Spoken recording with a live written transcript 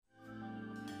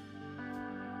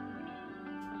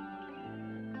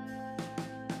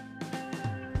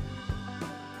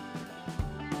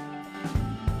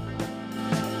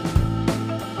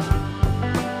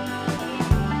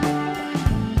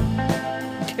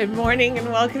Good morning and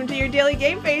welcome to your Daily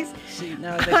Game Face. See,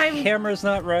 now the camera's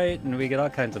not right and we get all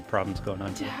kinds of problems going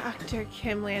on. Dr.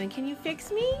 Kim Lannon, can you fix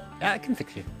me? I can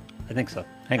fix you. I think so.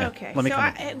 Hang on. Okay, Let me so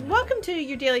come welcome to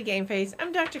your Daily Game Face.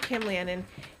 I'm Dr. Kim Lannon,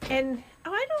 and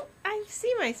I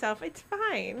see myself. It's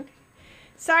fine.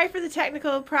 Sorry for the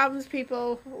technical problems,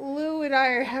 people. Lou and I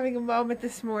are having a moment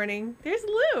this morning. There's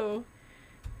Lou.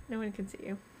 No one can see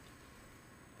you.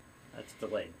 That's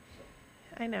delayed.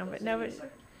 I know, but nobody...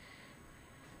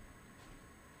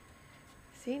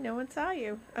 See, no one saw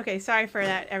you. Okay, sorry for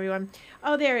that, everyone.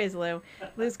 Oh, there is Lou.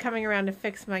 Lou's coming around to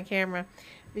fix my camera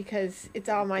because it's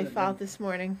all my fault this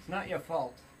morning. It's not your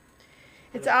fault.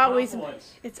 It's always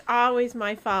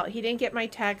my fault. He didn't get my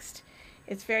text.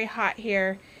 It's very hot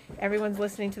here. Everyone's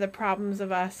listening to the problems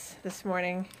of us this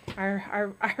morning.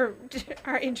 Our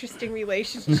interesting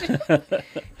relationship.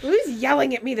 Lou's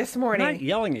yelling at me this morning. I'm not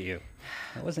yelling at you.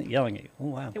 I wasn't yelling at you. Oh,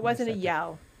 wow. It wasn't a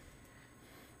yell.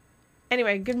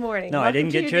 Anyway, good morning. No, Welcome I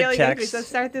didn't get your text. Let's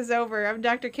start this over. I'm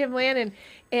Dr. Kim Lannon,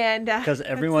 and because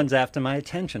everyone's after my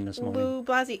attention this morning. Lou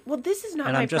Blasi. Well, this is not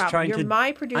and my I'm just problem. You're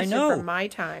my producer for my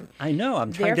time. I know.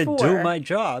 I'm trying to do my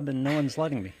job, and no one's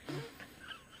letting me.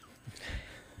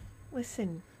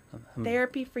 Listen,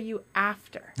 therapy for you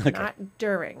after, not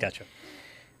during. Gotcha.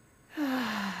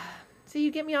 So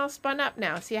you get me all spun up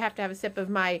now. So you have to have a sip of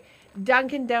my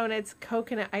Dunkin' Donuts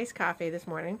coconut iced coffee this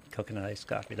morning. Coconut iced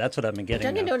coffee. That's what I've been getting.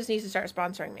 Dunkin' Donuts needs to start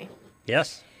sponsoring me.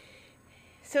 Yes.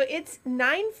 So it's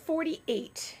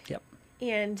 9:48. Yep.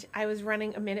 And I was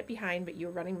running a minute behind, but you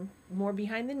were running more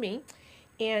behind than me.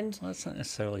 And well, that's not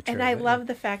necessarily true. And I love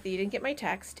the fact that you didn't get my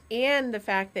text and the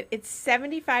fact that it's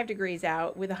 75 degrees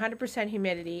out with 100%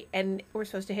 humidity and we're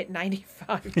supposed to hit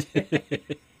 95 today.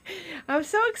 I'm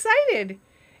so excited.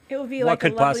 It will be like a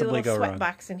lovely little sweat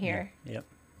box in here. Yep.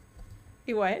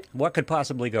 You what? What could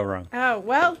possibly go wrong? Oh,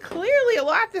 well, clearly a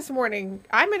lot this morning.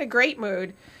 I'm in a great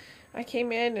mood. I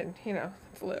came in and,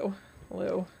 it's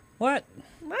Lou. What?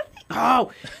 Nothing.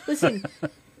 Oh, listen.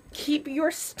 Keep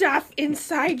your stuff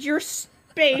inside your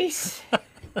space.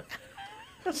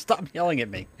 Stop yelling at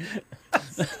me.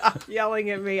 Stop yelling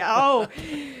at me. Oh.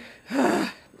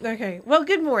 Okay. Well,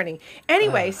 good morning.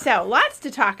 Anyway, so lots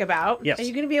to talk about. Yes. Are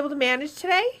you going to be able to manage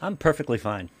today? I'm perfectly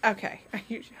fine. Okay. I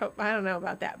don't know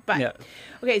about that. But, yeah.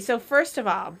 Okay, so first of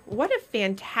all, what a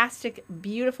fantastic,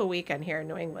 beautiful weekend here in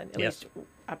New England, at least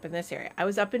up in this area. I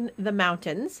was up in the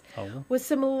mountains with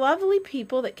some lovely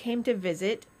people that came to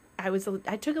visit. I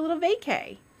took a little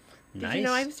vacay. Nice. Did you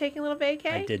know I was taking a little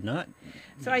vacay? I did not.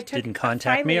 So I didn't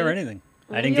contact me or anything.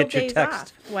 I didn't get your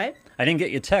text. Off. What? I didn't get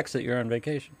your text that you're on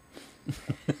vacation.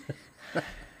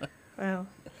 Well,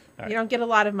 you don't get a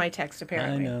lot of my text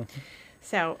apparently. I know.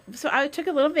 So I took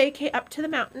a little vacay up to the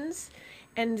mountains,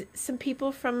 and some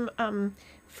people from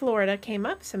Florida came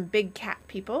up. Some big cat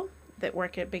people that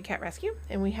work at Big Cat Rescue,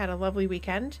 and we had a lovely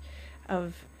weekend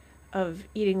of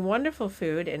eating wonderful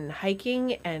food and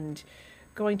hiking and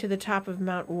going to the top of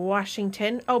Mount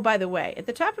Washington. Oh, by the way, at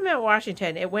the top of Mount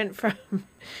Washington, it went from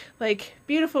like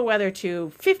beautiful weather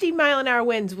to 50-mile-an-hour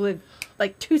winds with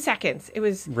like 2 seconds. It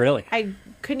was really. I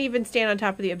couldn't even stand on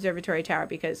top of the observatory tower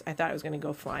because I thought I was going to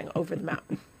go flying over the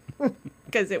mountain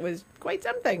because it was quite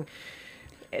something.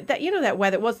 That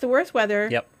weather. Well, it's the worst weather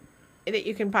that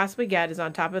you can possibly get is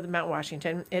on top of the Mount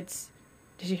Washington. It's.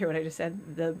 Did you hear what I just said?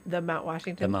 The Mount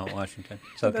Washington. The Mount Washington.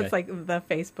 It's okay. That's like the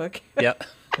Facebook. Yep.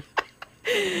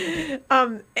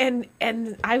 And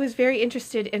I was very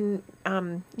interested in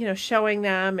showing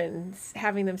them and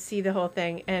having them see the whole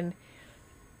thing, and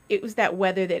it was that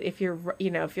weather that if you're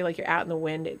feel like you're out in the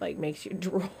wind, it like makes you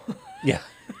drool. Yeah.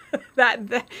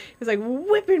 that it was like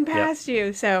whipping past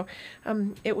you. So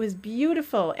it was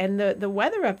beautiful, and the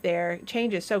weather up there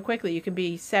changes so quickly. You can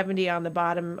be 70 on the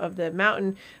bottom of the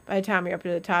mountain. By the time you're up to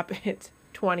the top, it's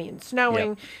 20 and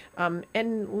snowing.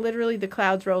 And literally the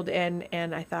clouds rolled in,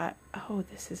 and I thought, oh,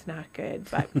 this is not good.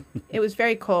 But it was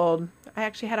very cold. I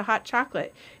actually had a hot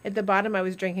chocolate. At the bottom, I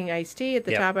was drinking iced tea. At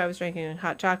the top, I was drinking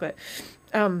hot chocolate.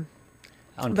 On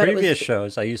previous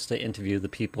shows, I used to interview the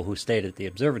people who stayed at the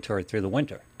observatory through the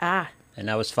winter. And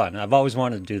that was fun. I've always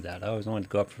wanted to do that. I always wanted to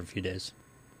go up for a few days.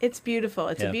 It's beautiful.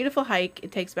 It's a beautiful hike.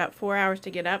 It takes about 4 hours to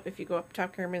get up if you go up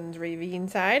Top Kerman's Ravine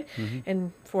side,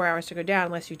 and 4 hours to go down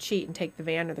unless you cheat and take the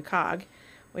van or the cog,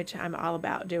 which I'm all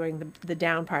about doing the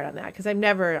down part on that because I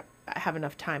never have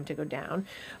enough time to go down.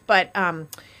 But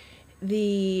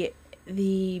the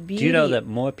beauty... Do you know that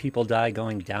more people die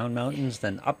going down mountains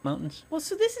than up mountains? Well,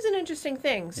 so this is an interesting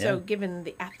thing. So given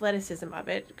the athleticism of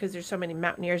it, because there's so many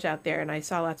mountaineers out there, and I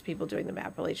saw lots of people doing the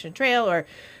Appalachian Trail or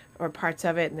parts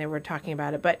of it, and they were talking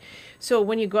about it. But so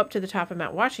when you go up to the top of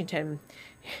Mount Washington,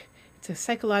 it's a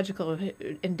psychological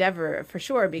endeavor for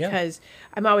sure, because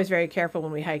I'm always very careful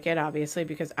when we hike it, obviously,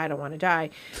 because I don't want to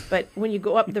die. But when you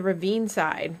go up the ravine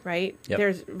side, right,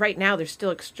 right now there's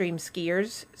still extreme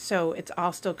skiers, so it's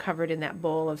all still covered in that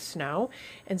bowl of snow.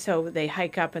 And so they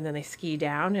hike up and then they ski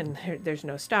down, and there's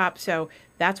no stop. So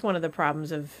that's one of the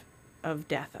problems of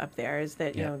death up there, is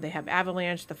that, you know, they have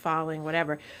avalanche, the falling,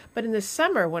 whatever. But in the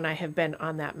summer, when I have been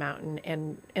on that mountain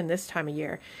and this time of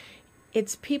year,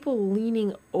 it's people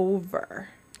leaning over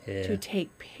to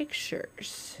take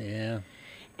pictures. Yeah.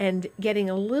 And getting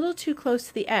a little too close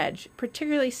to the edge,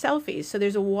 particularly selfies. So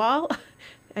there's a wall.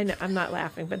 I know, I'm not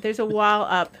laughing, but there's a wall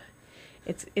up.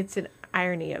 It's an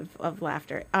irony of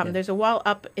laughter. There's a wall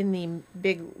up in the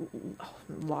big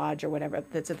lodge or whatever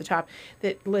that's at the top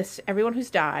that lists everyone who's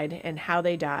died and how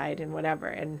they died and whatever.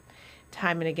 And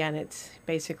time and again, it's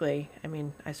basically, I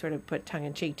mean, I sort of put tongue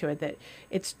in cheek to it, that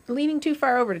it's leaning too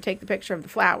far over to take the picture of the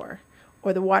flower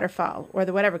or the waterfall or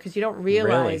the whatever, because you don't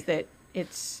realize that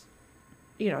it's,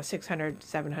 you know, 600,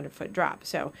 700 foot drop.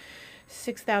 So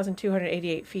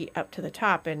 6,288 feet up to the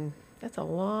top, and that's a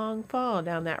long fall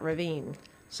down that ravine.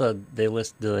 So do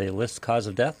they list cause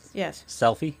of death? Yes.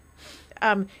 Selfie?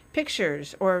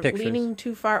 Pictures or leaning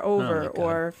too far over,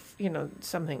 or, you know,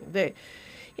 something.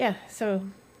 So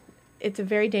it's a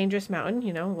very dangerous mountain,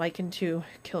 you know, likened to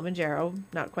Kilimanjaro.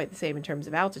 Not quite the same in terms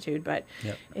of altitude, but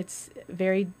it's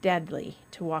very deadly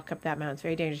to walk up that mountain. It's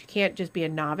very dangerous. You can't just be a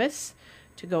novice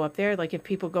to go up there. Like, if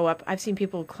people go up, I've seen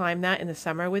people climb that in the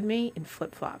summer with me in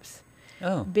flip-flops.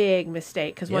 Oh. Big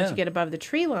mistake, because once you get above the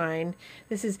tree line,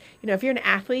 this is, you know, if you're an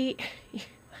athlete,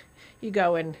 you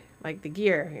go in like the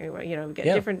gear, you know, you get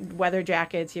different weather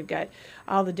jackets, you've got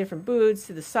all the different boots,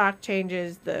 the sock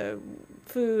changes, the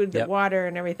food, the water,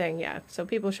 and everything. Yeah, so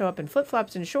people show up in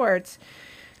flip-flops and shorts.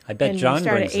 I bet John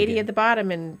start brings at 80 at the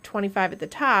bottom and 25 at the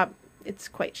top. It's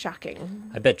quite shocking.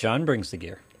 I bet John brings the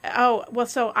gear. Oh, well,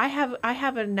 so I have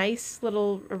a nice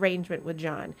little arrangement with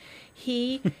John.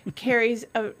 He carries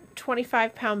a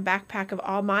 25-pound backpack of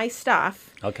all my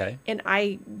stuff. Okay. And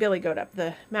I Billy goat up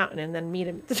the mountain and then meet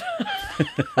him at the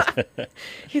top.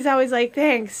 He's always like,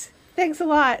 thanks a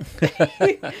lot.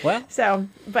 Well. So,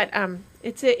 but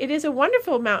it is a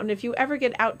wonderful mountain. If you ever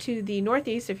get out to the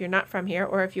Northeast, if you're not from here,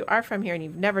 or if you are from here and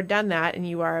you've never done that and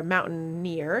you are a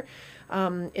mountaineer,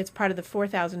 it's part of the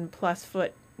 4,000 plus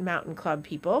foot mountain club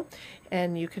people,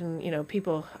 and you can, you know,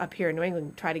 people up here in New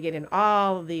England try to get in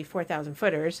all the 4,000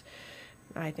 footers.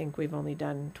 I think we've only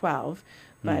done 12,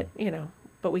 but you know,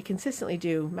 but we consistently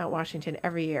do Mount Washington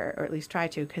every year, or at least try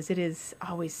to, because it is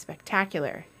always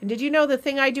spectacular. And did you know the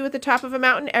thing I do at the top of a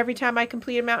mountain every time I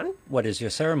complete a mountain? What is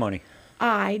your ceremony?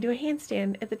 I do a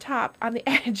handstand at the top on the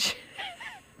edge.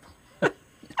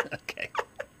 Okay.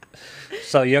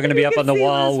 So you're going to be up on the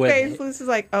wall with... Luce is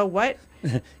like, oh, what?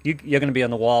 You're going to be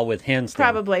on the wall with handstand.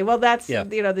 Probably. Well, that's,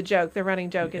 you know, the joke. The running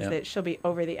joke is that she'll be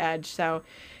over the edge. So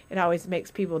it always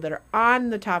makes people that are on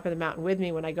the top of the mountain with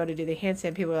me, when I go to do the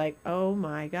handstand, people are like, oh,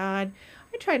 my God.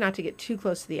 I try not to get too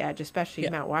close to the edge, especially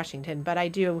Mount Washington. But I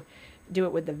do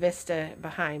it with the vista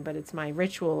behind. But it's my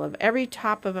ritual of every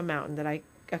top of a mountain that I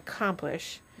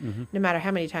accomplish, no matter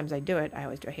how many times I do it, I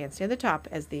always do a handstand at the top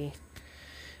as the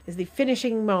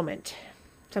finishing moment.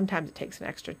 Sometimes it takes an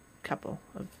extra couple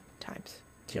of times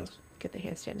to get the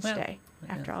handstand to stay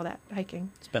after all that hiking.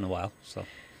 It's been a while, so.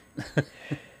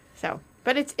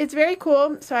 But it's very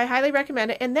cool, so I highly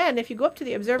recommend it. And then if you go up to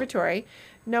the observatory,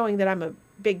 knowing that I'm a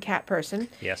big cat person,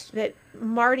 that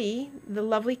Marty, the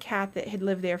lovely cat that had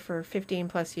lived there for 15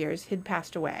 plus years, had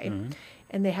passed away,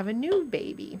 and they have a new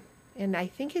baby. And I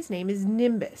think his name is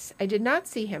Nimbus. I did not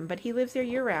see him, but he lives there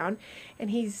year-round,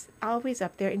 and he's always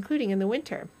up there, including in the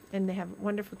winter. And they have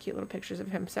wonderful, cute little pictures of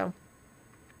him. So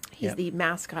he's the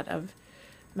mascot of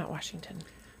Mount Washington.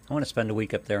 I want to spend a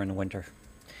week up there in the winter.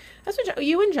 That's what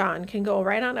you and John can go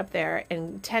right on up there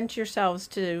and tent yourselves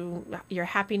to your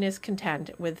happiness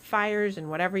content with fires and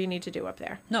whatever you need to do up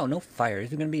there. No fires.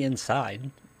 You're going to be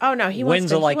inside. Oh, no,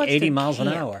 winds are like 80 miles an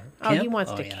hour. Camp? Oh, he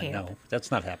wants to camp. No, that's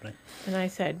not happening. And I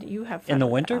said, you have fun. In the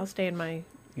winter? I'll stay in my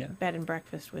bed and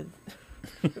breakfast with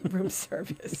room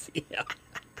service.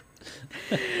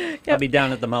 I'll be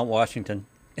down at the Mount Washington.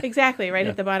 Exactly, right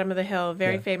at the bottom of the hill.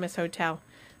 Very famous hotel.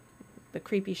 The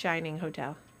Creepy Shining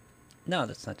Hotel. No,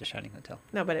 that's not the Shining Hotel.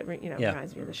 No, but it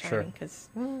reminds me of the Shining, because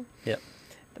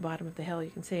the bottom of the hill, you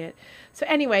can see it. So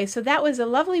anyway, so that was a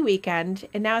lovely weekend,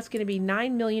 and now it's going to be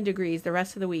 9 million degrees the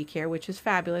rest of the week here, which is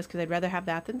fabulous, because I'd rather have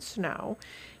that than snow,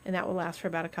 and that will last for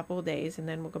about a couple of days, and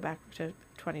then we'll go back to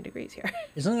 20 degrees here.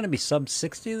 Isn't it going to be sub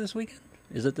 60 this weekend?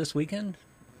 Is it this weekend?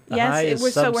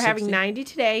 So we're having 90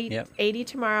 today, Yep. 80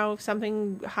 tomorrow,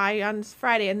 something high on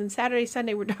Friday, and then Saturday,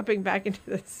 Sunday we're dropping back into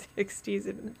the 60s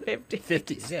and 50s.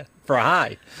 50s, yeah, for a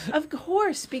high. Of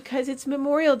course, because it's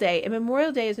Memorial Day, and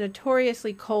Memorial Day is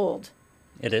notoriously cold.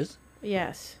 It is?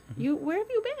 Yes. Where have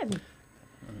you been?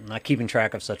 I'm not keeping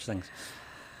track of such things.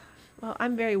 Well,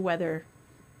 I'm very weather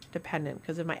dependent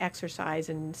because of my exercise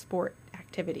and sport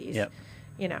activities. Yep.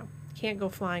 Can't go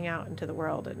flying out into the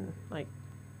world in like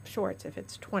shorts if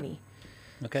it's 20.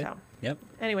 Okay. So, yep.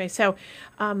 Anyway, so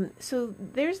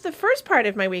there's the first part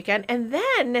of my weekend, and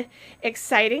then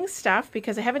exciting stuff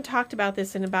because I haven't talked about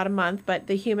this in about a month, but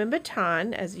the Human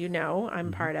Baton, as you know,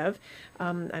 I'm part of.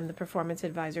 I'm the performance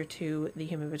advisor to the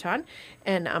Human Baton,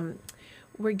 and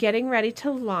we're getting ready to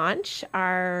launch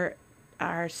our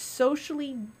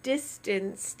socially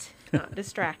distanced, not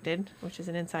distracted, which is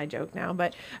an inside joke now,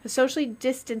 but a socially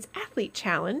distanced athlete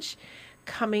challenge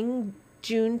coming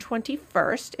June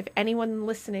 21st. If anyone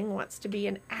listening wants to be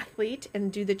an athlete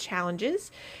and do the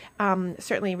challenges,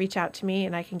 certainly reach out to me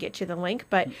and I can get you the link.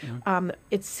 But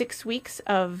it's 6 weeks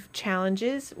of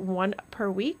challenges, one per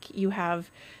week. You have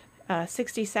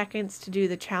 60 seconds to do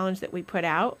the challenge that we put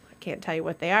out. I can't tell you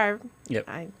what they are. Yep.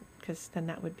 Because then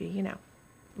that would be,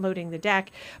 loading the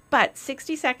deck, but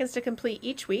 60 seconds to complete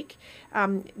each week.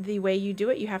 The way you do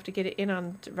it, you have to get it in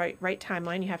on the right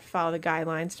timeline. You have to follow the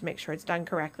guidelines to make sure it's done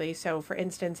correctly. So for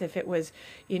instance, if it was,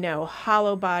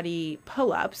 hollow body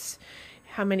pull-ups,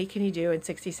 how many can you do in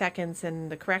 60 seconds and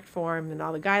the correct form and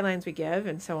all the guidelines we give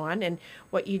and so on. And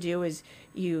what you do is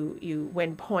you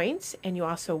win points and you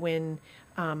also win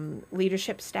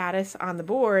leadership status on the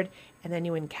board, and then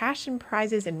you win cash and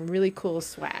prizes and really cool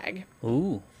swag.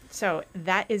 Ooh. So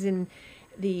that is in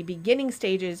the beginning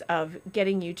stages of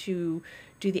getting you to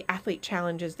do the athlete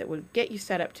challenges that would get you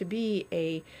set up to be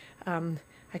a,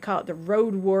 I call it the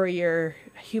road warrior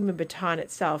Human Baton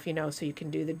itself, so you can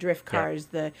do the drift cars,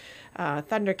 the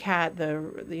Thundercat,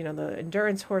 the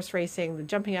endurance horse racing, the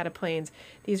jumping out of planes.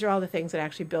 These are all the things that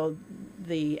actually build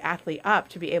the athlete up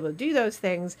to be able to do those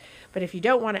things. But if you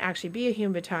don't want to actually be a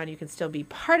Human Baton, you can still be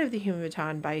part of the Human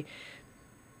Baton by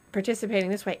participating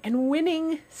this way and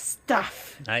winning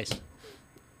stuff. Nice.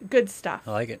 Good stuff.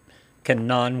 I like it. Can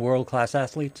non-world-class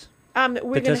athletes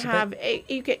we're going to have,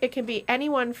 it can be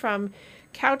anyone from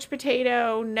couch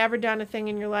potato, never done a thing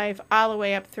in your life, all the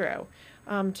way up through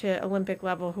to Olympic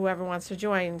level, whoever wants to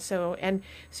join. So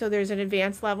there's an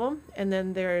advanced level, and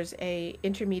then there's a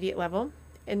intermediate level.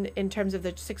 In terms of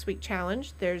the 6-week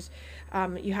challenge, there's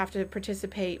you have to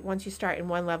participate. Once you start in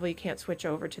one level, you can't switch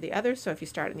over to the other. So if you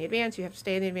start in the advanced, you have to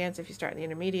stay in the advanced. If you start in the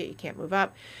intermediate, you can't move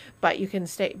up, but you can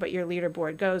stay. But your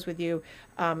leaderboard goes with you,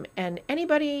 and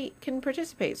anybody can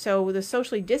participate. So the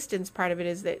socially distanced part of it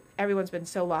is that everyone's been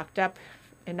so locked up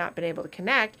and not been able to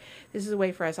connect. This is a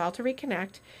way for us all to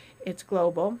reconnect. It's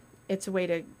global. It's a way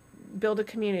to build a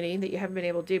community that you haven't been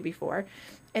able to do before,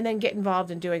 and then get involved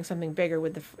in doing something bigger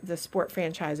with the sport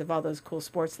franchise of all those cool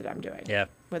sports that I'm doing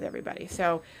with everybody.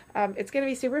 So it's going to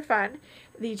be super fun.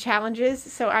 The challenges.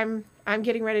 So I'm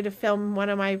getting ready to film one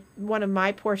of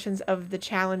my portions of the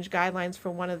challenge guidelines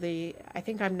for one of the. I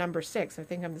think I'm number 6. I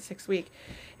think I'm the 6th week,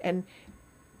 and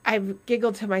I've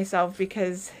giggled to myself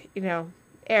because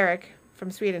Eric from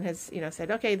Sweden has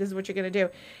said, okay, this is what you're going to do,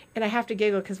 and I have to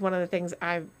giggle because one of the things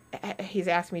he's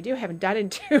asked me to do, I haven't done in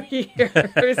 2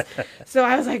 years. So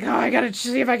I was like, oh, I got to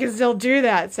see if I can still do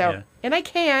that. So, and I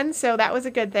can, so that was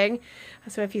a good thing.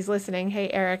 So if he's listening, hey,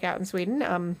 Eric out in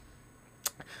Sweden,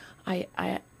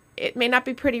 it may not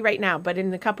be pretty right now, but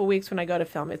in a couple weeks when I go to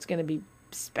film, it's going to be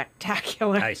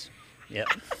spectacular. Nice. Yeah.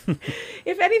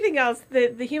 If anything else,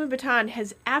 the Human Baton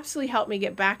has absolutely helped me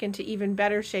get back into even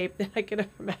better shape than I could have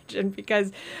imagined,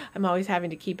 because I'm always having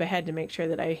to keep ahead to make sure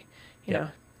that I, can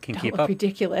don't keep look up.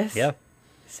 Ridiculous. Yeah.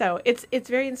 So it's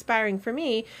very inspiring for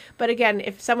me. But again,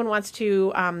 if someone wants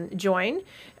to join,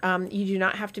 you do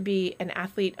not have to be an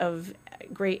athlete of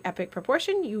great epic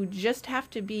proportion. You just have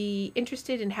to be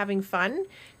interested in having fun,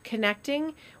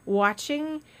 connecting,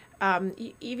 watching.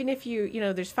 Even if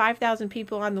there's 5,000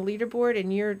 people on the leaderboard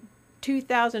and you're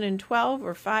 2012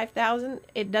 or 5,000,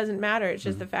 it doesn't matter. It's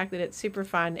just the fact that it's super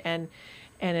fun and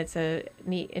it's a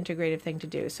neat integrative thing to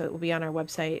do. So it will be on our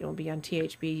website. It will be on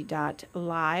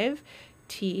thb.live,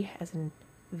 T as in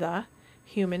the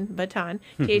Human Baton,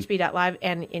 thb.live,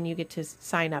 and you get to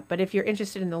sign up. But if you're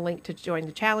interested in the link to join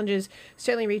the challenges,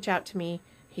 certainly reach out to me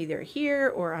either here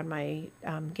or on my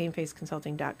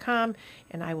gamefaceconsulting.com,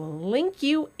 and I will link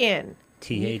you in.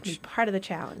 You can be part of the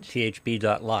challenge.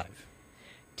 thb.live.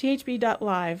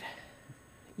 thb.live.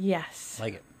 Yes.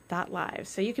 Like it. .live.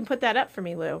 So you can put that up for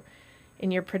me, Lou,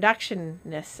 in your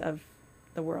production-ness of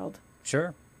the world.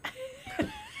 Sure.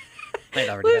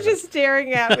 Lou's just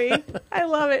staring at me. I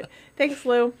love it. Thanks,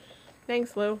 Lou.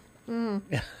 Thanks, Lou. Mm.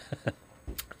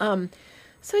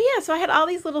 So I had all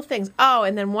these little things. Oh,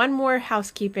 and then one more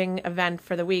housekeeping event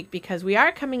for the week, because we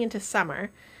are coming into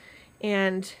summer,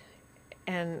 and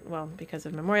well, because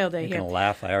of Memorial Day You're here. gonna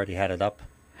laugh. I already had it up.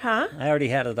 Huh? I already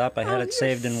had it up. I had it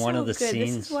saved in one of the good.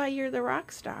 scenes. This is why you're the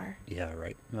rock star. Yeah,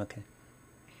 right. Okay.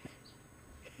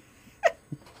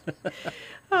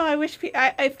 Oh, I wish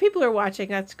if people are watching,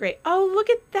 that's great. Oh, look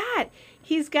at that.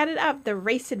 He's got it up. The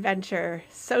Race Adventure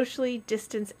Socially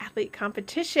Distanced Athlete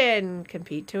Competition.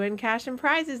 Compete to win cash and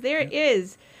prizes. There it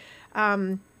is.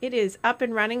 It is up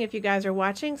and running. If you guys are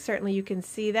watching, certainly you can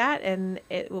see that, and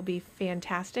it will be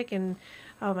fantastic. And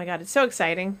oh my God, it's so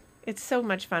exciting. It's so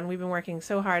much fun. We've been working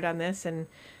so hard on this, and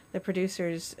the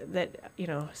producers that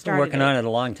started working on it a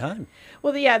long time.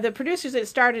 Well, the producers that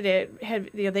started it had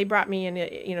they brought me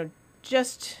in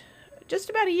just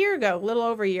about a year ago, a little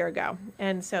over a year ago,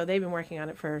 and so they've been working on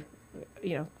it for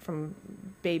from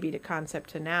baby to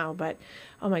concept to now. But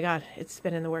oh my God, it's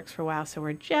been in the works for a while, so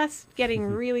we're just getting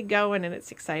really going, and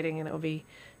it's exciting, and it will be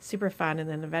super fun. And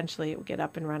then eventually it will get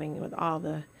up and running with all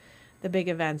the big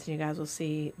events, and you guys will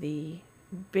see the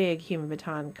big human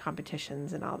baton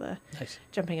competitions and all the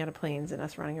jumping out of planes and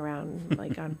us running around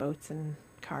like on boats and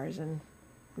cars, and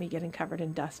me getting covered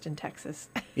in dust in Texas.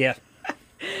 Yeah.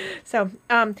 So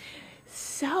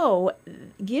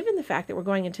given the fact that we're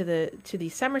going into the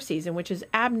summer season, which is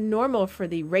abnormal for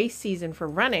the race season for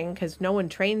running, because no one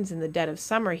trains in the dead of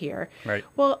summer here. Right.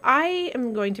 Well, I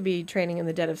am going to be training in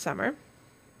the dead of summer.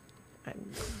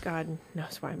 God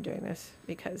knows why I'm doing this,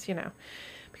 because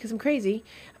I'm crazy.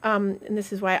 And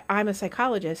this is why I'm a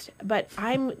psychologist. But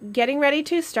I'm getting ready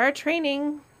to start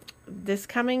training. This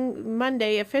coming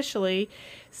Monday officially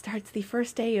starts the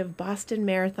first day of Boston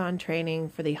Marathon training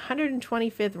for the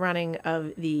 125th running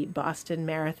of the Boston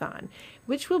Marathon,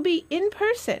 which will be in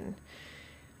person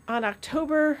on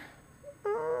October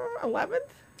 11th,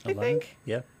 I think.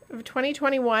 Yeah. Of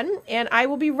 2021. And I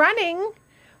will be running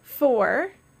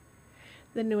for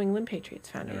the New England Patriots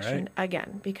Foundation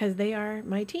again, because they are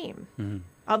my team. Mm-hmm.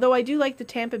 Although I do like the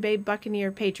Tampa Bay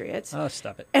Buccaneer Patriots. Oh,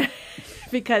 stop it.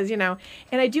 Because, and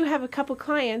I do have a couple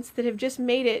clients that have just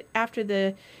made it after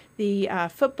the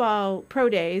football pro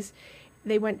days.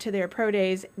 They went to their pro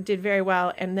days, did very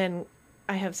well, and then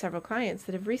I have several clients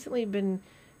that have recently been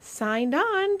signed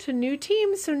on to new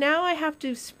teams, so now I have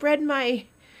to spread my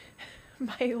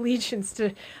allegiance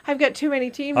to... I've got too many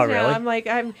teams now. Really?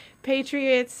 I'm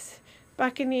Patriots,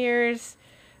 Buccaneers.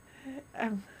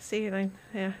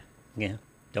 Yeah.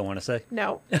 Don't want to say?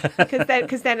 No,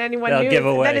 because then anyone knew. Give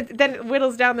away. Then it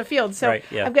whittles down the field. So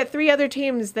I've got 3 other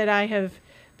teams that I have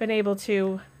been able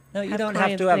to. No, you don't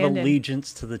have to have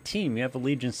allegiance to the team. You have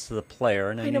allegiance to the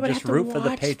player, and then you just root for the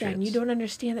Patriots. Them. You don't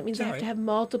understand. That means I have to have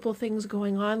multiple things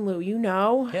going on, Lou.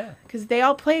 Yeah. Because they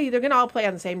all play. They're going to all play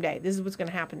on the same day. This is what's going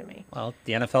to happen to me. Well,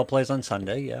 the NFL plays on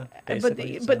Sunday. Yeah.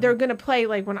 But they're going to play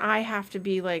like when I have to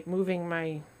be like moving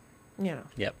my,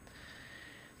 Yep.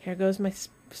 Here goes my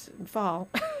fall.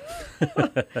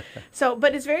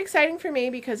 But it's very exciting for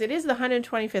me because it is the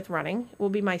 125th running. It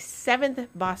will be my 7th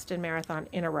Boston Marathon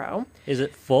in a row. Is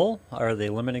it full? Are they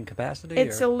limited capacity?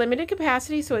 It's a limited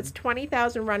capacity, so it's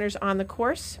 20,000 runners on the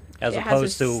course. As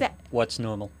opposed to what's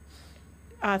normal?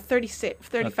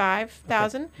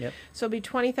 35,000. Okay. Yep. So it'll be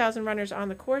 20,000 runners on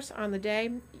the course on the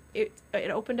day. It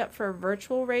opened up for a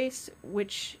virtual race,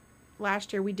 which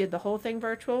last year we did the whole thing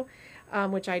virtual,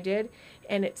 which I did,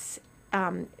 and it's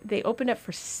they opened up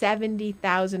for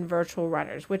 70,000 virtual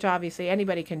runners, which obviously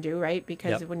anybody can do, right?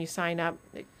 Because when you sign up,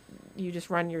 you just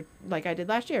run like I did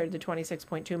last year, the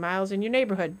 26.2 miles in your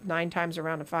neighborhood 9 times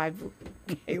around a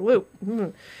 5K loop.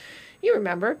 You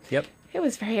remember? Yep. It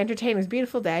was very entertaining. It was a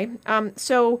beautiful day.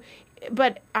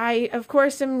 But I, of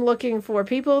course, am looking for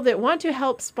people that want to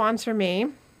help sponsor me,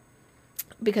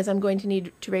 because I'm going to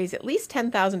need to raise at least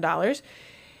 $10,000,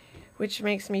 which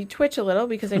makes me twitch a little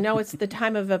because I know it's the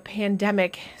time of a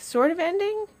pandemic sort of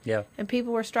ending. Yeah. And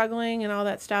people were struggling and all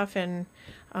that stuff. So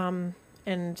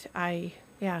it's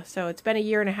been a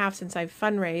year and a half since I've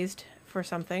fundraised for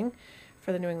something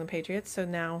for the New England Patriots. So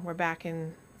now we're back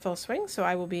in full swing. So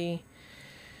I will be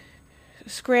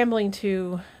scrambling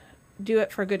to do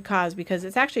it for a good cause, because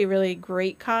it's actually a really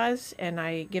great cause. And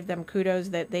I give them kudos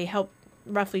that they help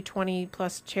roughly 20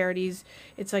 plus charities.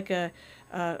 It's like a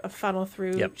funnel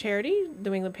through charity.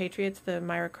 New England Patriots, the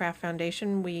Myra Kraft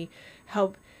Foundation, we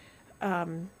help,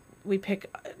 we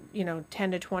pick,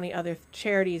 10 to 20 other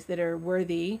charities that are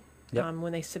worthy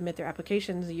when they submit their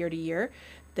applications year to year,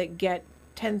 that get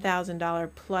 $10,000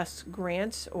 plus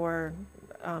grants or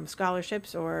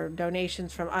scholarships or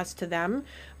donations from us to them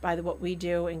by what we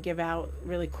do and give out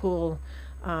really cool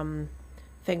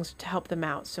things to help them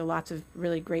out. So lots of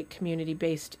really great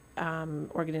community-based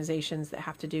organizations that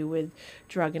have to do with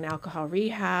drug and alcohol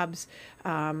rehabs,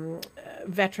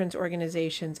 veterans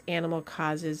organizations, animal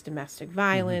causes, domestic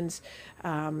violence,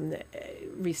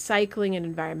 recycling and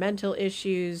environmental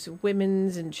issues,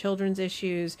 women's and children's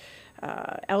issues,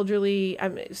 elderly.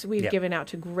 So we've given out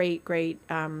to great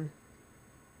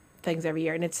things every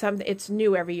year, and it's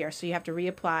new every year, so you have to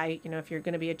reapply. If you're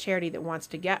going to be a charity that wants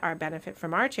to get our benefit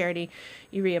from our charity,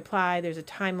 you reapply. There's a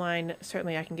timeline.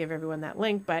 Certainly I can give everyone that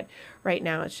link, but right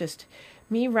now it's just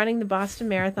me running the Boston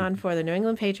Marathon for the New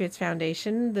England Patriots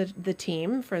Foundation, the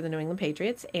team for the New England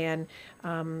Patriots, and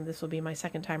this will be my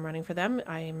second time running for them.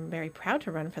 I am very proud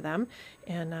to run for them,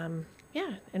 and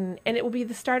and it will be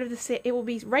the start of it will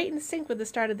be right in sync with the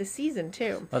start of the season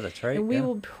too. Oh, that's right. And we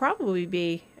will probably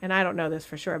be, and I don't know this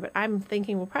for sure, but I'm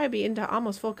thinking we'll probably be into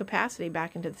almost full capacity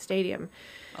back into the stadium.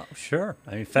 Oh, sure.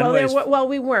 I mean, Fenway's... Well,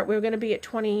 we weren't. We were going to be at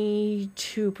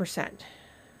 22%.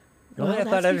 Really? I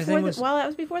thought everything was... Well, that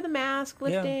was before the mask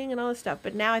lifting and all this stuff,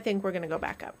 but now I think we're going to go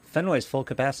back up. Fenway's full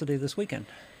capacity this weekend.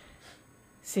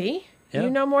 See? Yeah. You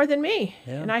know more than me,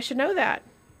 and I should know that.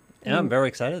 Yeah, I'm very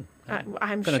excited.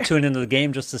 I'm going to tune into the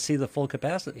game just to see the full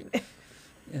capacity.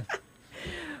 Yeah.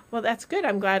 Well, that's good.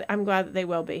 I'm glad that they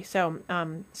will be. So,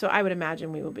 so I would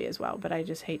imagine we will be as well. But I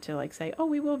just hate to say, oh,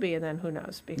 we will be, and then who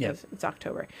knows, because it's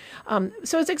October.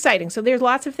 So it's exciting. So there's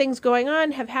lots of things going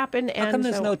on, have happened. How come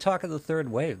there's no talk of the third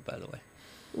wave, by the way?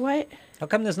 What? How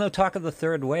come there's no talk of the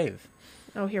third wave?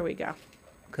 Oh, here we go.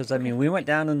 Because I mean, we went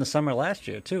down in the summer last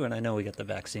year too, and I know we got the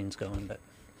vaccines going, but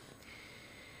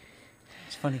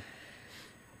it's funny.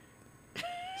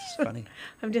 It's funny.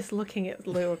 I'm just looking at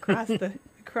Lou across the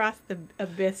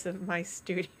abyss of my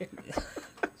studio.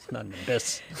 It's not an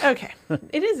abyss. Okay,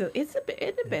 it is. It's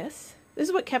an abyss. This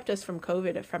is what kept us from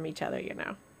COVID, from each other.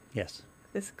 Yes.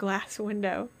 This glass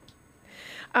window.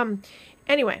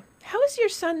 Anyway, how was your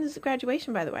son's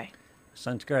graduation, by the way?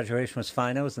 Son's graduation was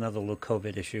fine. That was another little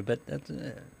COVID issue, but that's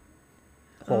the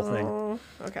whole thing.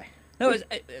 Okay. No,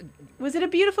 was it a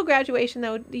beautiful graduation,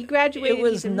 though? He graduated. It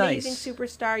was He's an nice. Amazing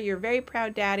superstar. You're a very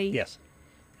proud daddy. Yes.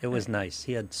 It was nice.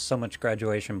 He had so much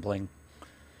graduation bling.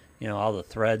 All the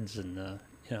threads and,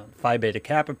 Phi Beta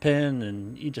Kappa pin,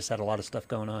 and he just had a lot of stuff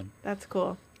going on. That's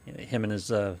cool. Him and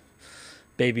his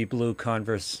baby blue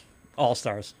Converse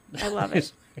All-Stars. I love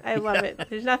it. I love it.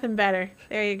 There's nothing better.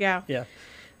 There you go. Yeah.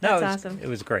 That's awesome. It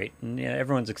was great. And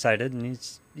everyone's excited, and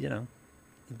he's,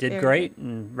 did great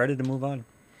and ready to move on.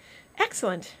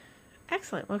 Excellent.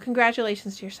 Excellent. Well,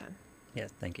 congratulations to your son. Yes,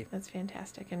 thank you. That's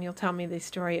fantastic. And you'll tell me the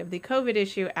story of the COVID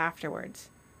issue afterwards.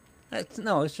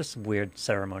 No, it's just a weird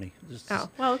ceremony.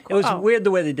 Well, cool. It was weird the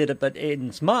way they did it, but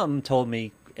Aiden's mom told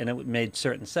me, and it made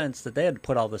certain sense, that they had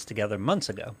put all this together months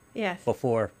ago. Yes.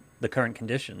 Before the current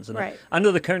conditions. And right.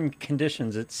 Under the current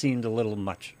conditions, it seemed a little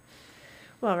much.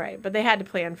 Well, right. But they had to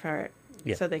plan for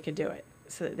it so they could do it,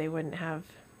 so that they wouldn't have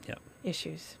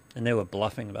issues. And they were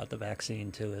bluffing about the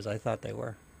vaccine, too, as I thought they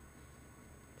were.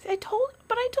 I told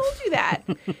you that.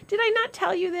 Did I not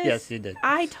tell you this? Yes, you did.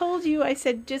 I told you. I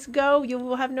said, just go. You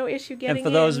will have no issue getting in. And for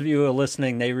those of you who are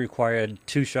listening, they required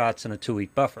 2 shots and a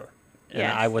 2-week buffer.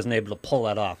 And I wasn't able to pull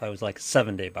that off. I was like a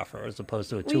 7-day buffer as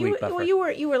opposed to a 2-week buffer. Well, you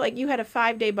were like, you had a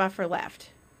 5-day buffer left.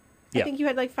 I think you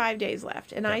had like 5 days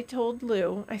left. And I told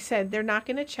Lou, I said, they're not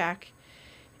going to check.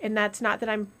 And that's not that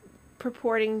I'm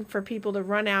purporting for people to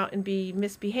run out and be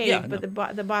misbehaved. But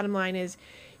the bottom line is,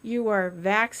 you are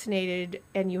vaccinated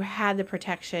and you had the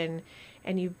protection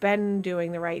and you've been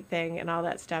doing the right thing and all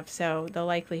that stuff. So the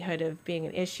likelihood of being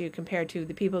an issue compared to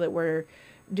the people that were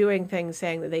doing things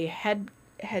saying that they had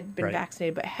been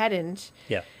vaccinated but hadn't.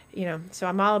 Yeah. So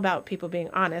I'm all about people being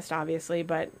honest, obviously.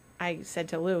 But I said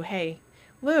to Lou, hey,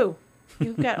 Lou,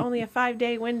 you've got only a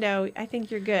 5-day window. I think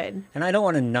you're good. And I don't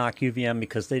want to knock UVM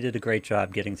because they did a great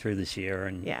job getting through this year.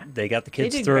 And they got the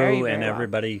kids through very, very and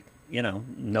everybody...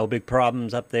 no big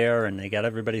problems up there, and they got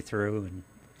everybody through. And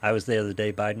I was there the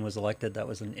day Biden was elected. That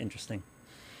was an interesting.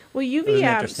 Well,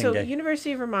 UVM, so day.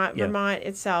 University of Vermont, Vermont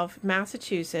itself,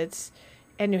 Massachusetts,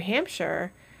 and New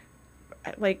Hampshire,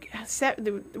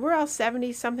 we're all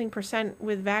 70-something%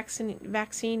 with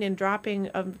vaccine and dropping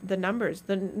of the numbers.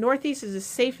 The Northeast is the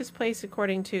safest place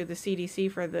according to the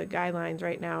CDC for the guidelines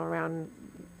right now around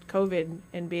COVID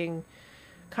and being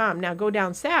calm. Now go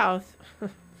down south,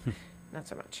 not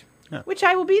so much. Yeah. Which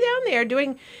I will be down there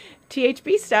doing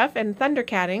THB stuff and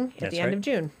thundercatting at the end of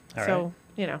June. All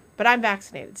right. But I'm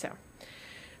vaccinated, so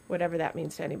whatever that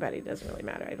means to anybody doesn't really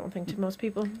matter, I don't think, to most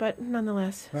people, but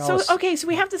nonetheless. So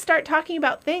we have to start talking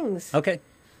about things. Okay.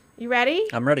 You ready?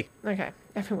 I'm ready. Okay.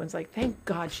 Everyone's like, thank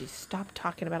God she stopped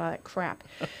talking about all that crap.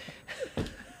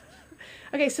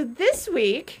 Okay, so this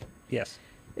week... Yes.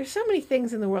 There's so many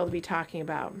things in the world to be talking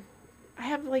about. I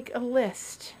have like a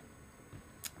list.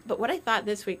 But what I thought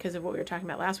this week, because of what we were talking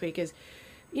about last week, is,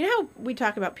 you know how we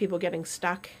talk about people getting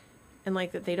stuck and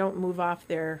like that they don't move off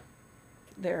their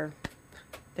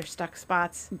stuck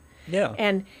spots? Yeah.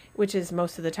 And which is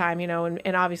most of the time, you know,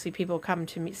 and obviously people come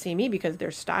to see me because they're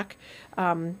stuck.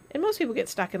 And most people get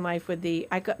stuck in life with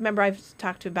remember I've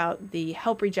talked about the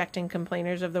help rejecting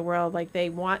complainers of the world. Like they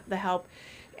want the help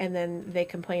and then they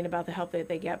complain about the help that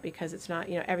they get because it's not,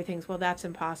 you know, everything's, well, that's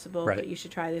impossible, right. But you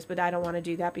should try this, but I don't want to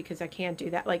do that because I can't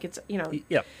do that. Like it's, you know.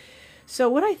 Yeah. So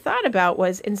what I thought about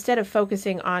was, instead of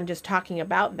focusing on just talking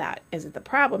about that as the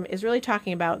problem, is really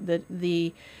talking about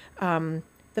the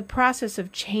process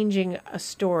of changing a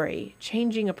story,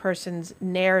 changing a person's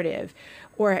narrative,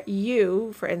 or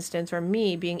you, for instance, or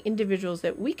me, being individuals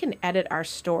that we can edit our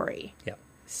story. Yeah.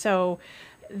 So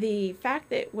the fact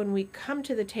that when we come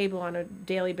to the table on a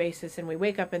daily basis and we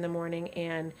wake up in the morning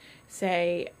and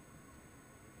say,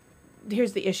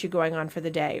 here's the issue going on for the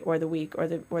day or the week or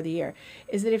the year,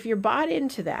 is that if you're bought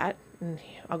into that, and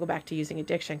I'll go back to using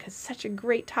addiction because it's such a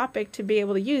great topic to be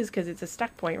able to use because it's a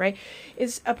stuck point, right?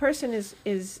 Is a person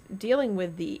is dealing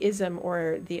with the ism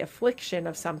or the affliction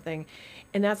of something,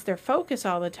 and that's their focus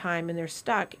all the time, and they're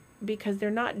stuck because they're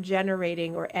not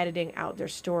generating or editing out their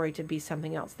story to be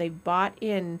something else. They've bought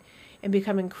in and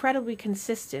become incredibly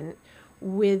consistent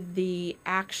with the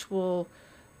actual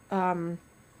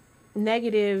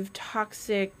negative,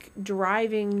 toxic,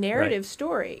 driving narrative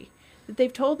story that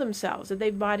they've told themselves, that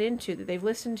they've bought into, that they've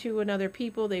listened to in other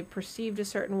people, they've perceived a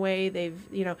certain way, they've,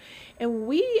 you know, and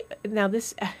now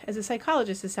this, as a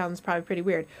psychologist, this sounds probably pretty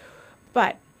weird,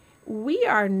 but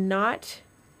we're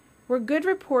good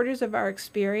reporters of our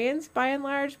experience by and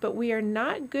large, but we are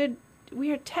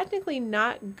technically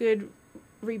not good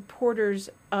reporters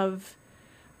of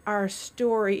our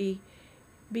story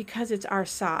because it's our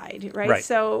side, right?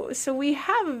 So we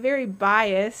have a very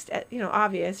biased,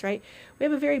 obvious, right? We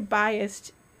have a very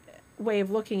biased way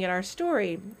of looking at our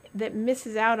story that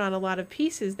misses out on a lot of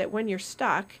pieces that when you're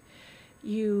stuck,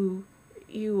 you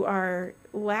are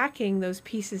lacking those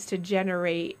pieces to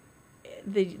generate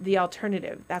the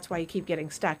alternative. That's why you keep getting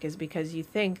stuck, is because you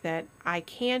think that I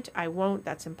can't, I won't,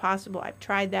 that's impossible, I've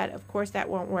tried that, of course that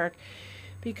won't work,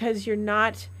 because you're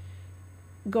not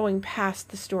going past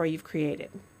the story you've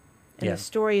created. And the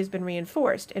story has been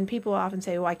reinforced. And people often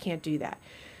say, oh, I can't do that.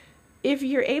 If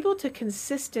you're able to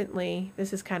consistently,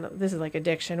 this is like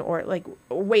addiction or like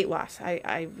weight loss.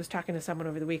 I was talking to someone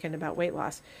over the weekend about weight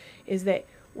loss, is that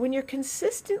when you're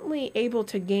consistently able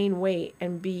to gain weight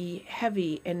and be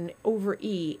heavy and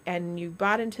overeat, and you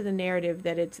bought into the narrative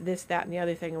that it's this, that, and the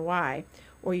other thing and why,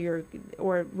 or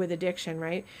with addiction,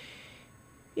 right?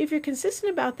 If you're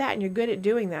consistent about that and you're good at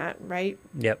doing that, right?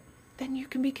 Yep. Then you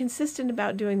can be consistent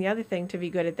about doing the other thing to be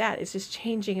good at that. It's just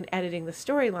changing and editing the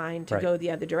storyline to go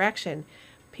the other direction.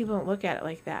 People don't look at it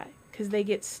like that because they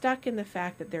get stuck in the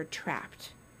fact that they're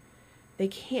trapped. They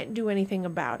can't do anything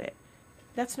about it.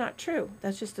 That's not true.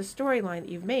 That's just a storyline that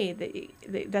you've made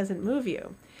that doesn't move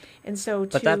you. And so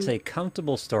But that's a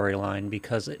comfortable storyline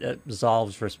because it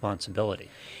absolves responsibility.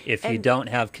 If you don't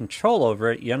have control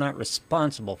over it, you're not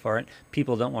responsible for it.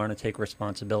 People don't want to take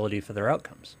responsibility for their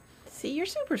outcomes. See, you're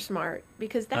super smart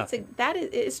because that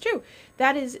is true.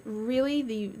 That is really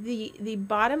the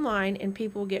bottom line, and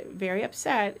people get very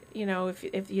upset,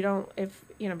 if you don't,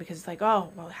 because it's like,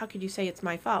 oh, well, how could you say it's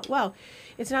my fault? Well,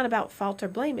 it's not about fault or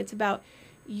blame. It's about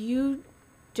you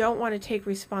don't want to take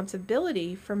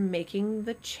responsibility for making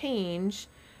the change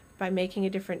by making a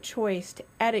different choice to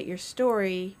edit your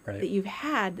story that you've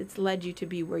had that's led you to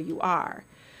be where you are.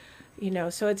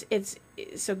 So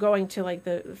so going to like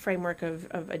the framework of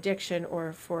addiction,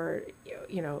 or for,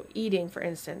 eating, for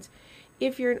instance,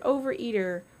 if you're an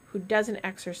overeater who doesn't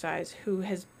exercise,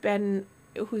 who's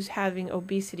having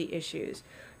obesity issues,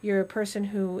 you're a person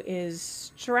who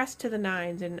is stressed to the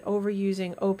nines and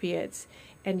overusing opiates,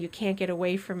 and you can't get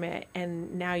away from it,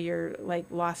 and now you're like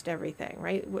lost everything,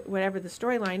 right? Whatever the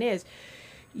storyline is,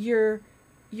 your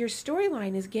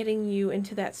storyline is getting you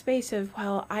into that space of,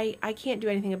 well, I can't do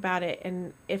anything about it,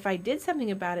 and if I did something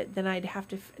about it, then I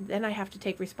have to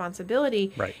take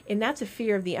responsibility, right? And that's a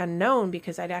fear of the unknown,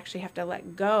 because I'd actually have to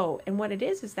let go. And what it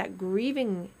is that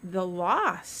grieving the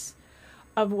loss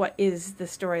of what is the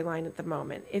storyline at the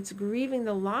moment. It's grieving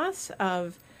the loss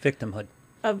of victimhood.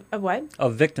 Of what?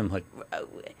 Of victimhood.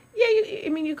 Yeah,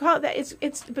 you call it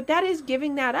that. But that is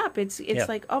giving that up. It's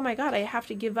like, oh my God, I have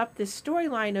to give up this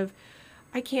storyline of,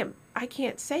 I can't I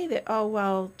can't say that, oh,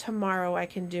 well, tomorrow I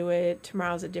can do it.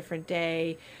 Tomorrow's a different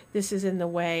day. This is in the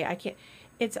way. I can't.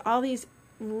 It's all these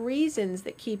reasons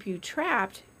that keep you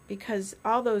trapped, because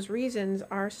all those reasons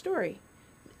are a story.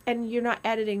 And you're not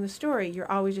editing the story.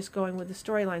 You're always just going with the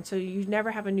storyline. So you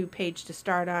never have a new page to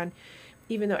start on,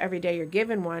 even though every day you're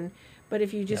given one. But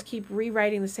if you just keep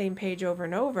rewriting the same page over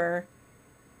and over,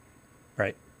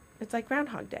 right, it's like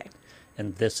Groundhog Day.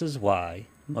 And this is why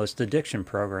most addiction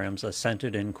programs are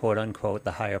centered in, quote unquote,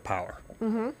 the higher power.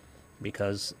 Mm-hmm.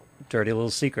 Because, dirty little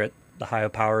secret, the higher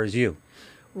power is you.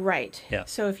 Right. Yeah.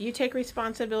 So if you take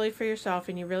responsibility for yourself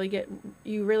and you really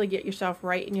get yourself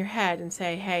right in your head and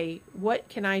say, hey, what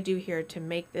can I do here to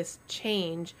make this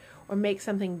change or make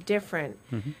something different?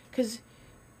 Because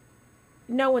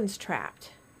no one's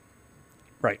trapped.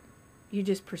 Right. You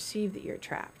just perceive that you're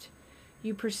trapped.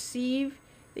 You perceive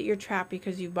that you're trapped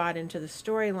because you've bought into the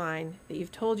storyline that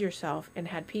you've told yourself and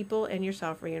had people and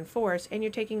yourself reinforce, and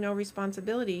you're taking no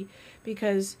responsibility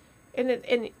because,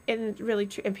 and really,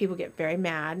 and people get very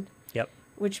mad. Yep.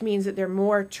 Which means that they're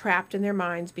more trapped in their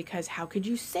minds because how could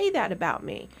you say that about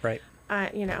me? Right.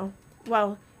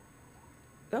 Well,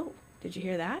 oh, did you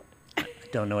hear that?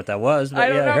 Don't know what that was, but I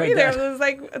don't know I heard either. that. It was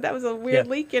like, that was a weird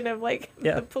leak in of like,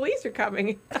 the police are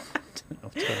coming.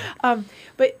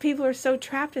 But people are so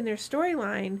trapped in their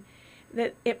storyline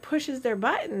that it pushes their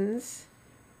buttons,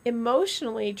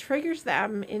 emotionally triggers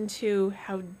them into,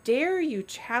 how dare you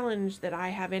challenge that I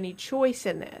have any choice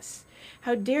in this?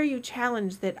 How dare you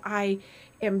challenge that I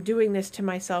am doing this to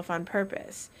myself on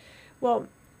purpose? Well,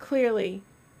 clearly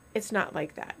it's not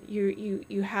like that.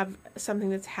 You have something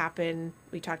that's happened.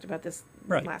 We talked about this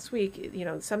last week.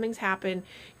 Something's happened.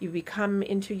 You become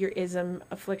into your ism,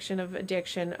 affliction of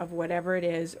addiction of whatever it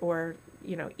is, or,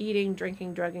 eating,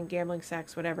 drinking, drugging, gambling,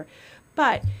 sex, whatever.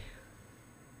 But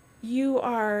you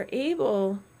are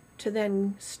able to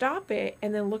then stop it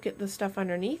and then look at the stuff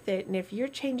underneath it. And if you're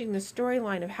changing the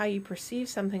storyline of how you perceive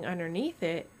something underneath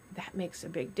it, that makes a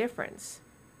big difference.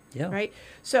 Yeah. Right?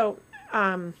 So,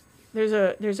 there's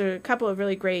a couple of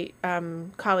really great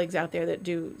colleagues out there that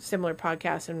do similar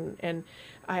podcasts, and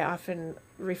I often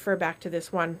refer back to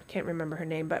this one. Can't remember her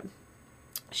name, but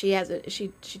she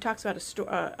talks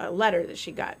about a letter that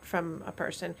she got from a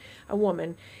person, a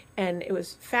woman, and it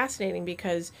was fascinating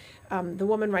because the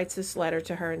woman writes this letter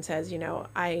to her and says,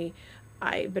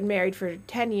 I've been married for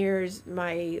 10 years.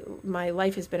 My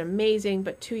life has been amazing,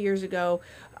 but 2 years ago,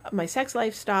 my sex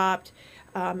life stopped.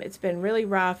 It's been really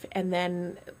rough. And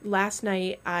then last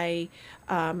night I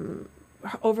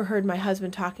overheard my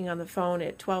husband talking on the phone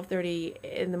at 12:30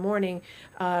 in the morning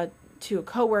to a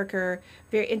coworker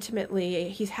very intimately.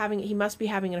 He must be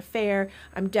having an affair.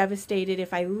 I'm devastated.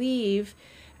 If I leave,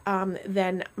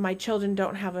 then my children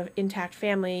don't have an intact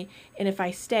family. And if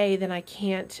I stay, then I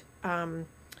can't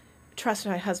trust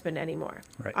my husband anymore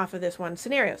off of this one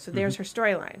scenario. So there's her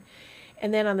storyline.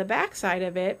 And then on the back side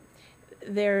of it,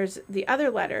 there's the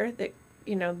other letter that,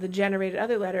 the generated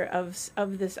other letter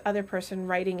of this other person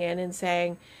writing in and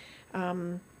saying,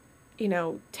 2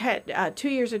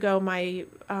 years ago,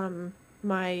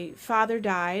 my father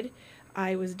died.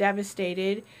 I was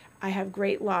devastated. I have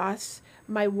great loss.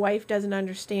 My wife doesn't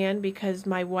understand because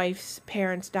my wife's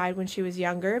parents died when she was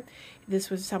younger. This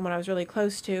was someone I was really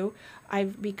close to.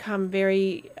 I've become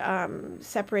very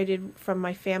separated from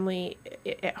my family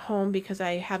at home because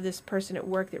I have this person at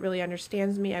work that really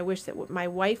understands me. I wish that my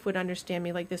wife would understand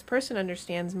me like this person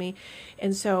understands me.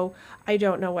 And so I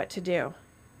don't know what to do.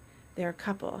 They're a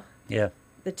couple. Yeah.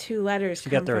 The two letters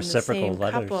You come got the from reciprocal the same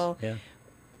letters. couple. Yeah.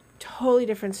 Totally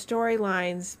different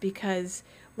storylines because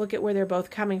look at where they're both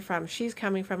coming from. She's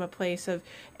coming from a place of,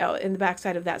 in the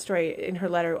backside of that story in her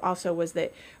letter also was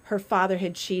that her father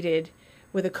had cheated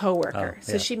with a coworker.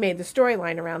 So she made the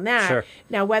storyline around that. Sure.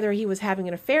 Now, whether he was having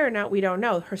an affair or not, we don't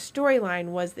know. Her storyline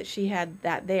was that she had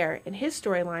that there. And his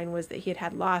storyline was that he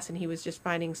had loss and he was just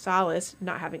finding solace,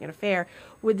 not having an affair,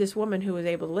 with this woman who was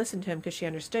able to listen to him because she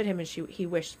understood him and he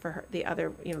wished for her, the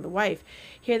other, the wife.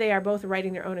 Here they are both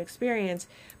writing their own experience,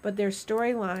 but their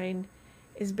storyline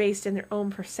is based in their own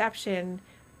perception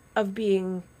of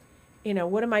being,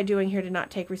 what am I doing here to not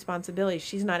take responsibility?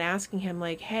 She's not asking him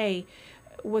like, hey,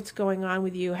 what's going on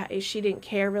with you? She didn't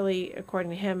care really, according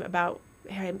to him, about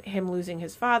him losing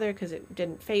his father because it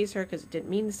didn't faze her because it didn't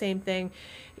mean the same thing.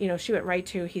 She went right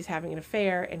to he's having an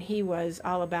affair, and he was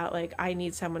all about like, I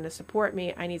need someone to support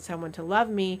me. I need someone to love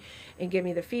me and give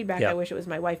me the feedback. I wish it was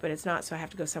my wife, but it's not, so I have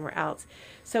to go somewhere else.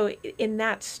 So in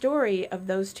that story of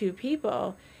those two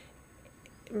people,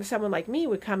 someone like me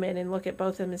would come in and look at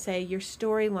both of them and say, your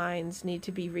storylines need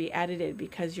to be re-edited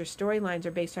because your storylines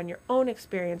are based on your own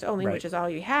experience only, Right. which is all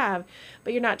you have,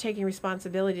 but you're not taking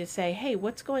responsibility to say, hey,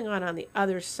 what's going on the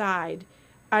other side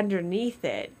underneath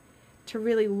it, to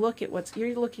really look at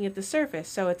you're looking at the surface.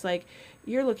 So it's like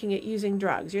you're looking at using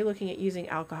drugs, you're looking at using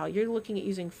alcohol, you're looking at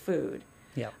using food.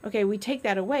 Yeah. Okay, we take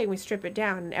that away and we strip it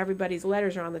down and everybody's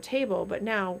letters are on the table, but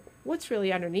now what's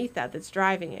really underneath that's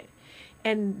driving it?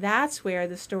 And that's where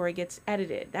the story gets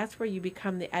edited. That's where you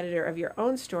become the editor of your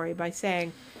own story by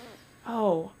saying,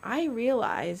 oh, I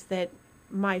realize that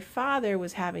my father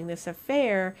was having this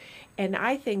affair, and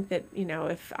I think that,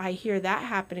 if I hear that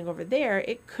happening over there,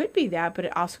 it could be that, but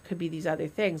it also could be these other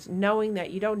things. Knowing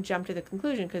that you don't jump to the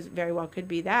conclusion, because it very well could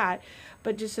be that,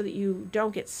 but just so that you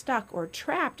don't get stuck or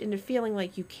trapped into feeling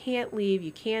like you can't leave,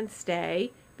 you can't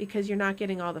stay, because you're not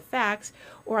getting all the facts.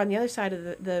 Or on the other side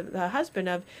of the husband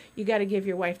of, you got to give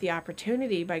your wife the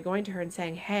opportunity by going to her and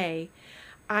saying, hey,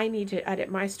 I need to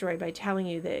edit my story by telling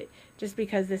you that just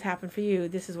because this happened for you,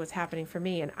 this is what's happening for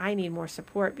me, and I need more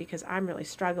support because I'm really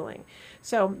struggling.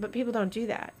 So, but people don't do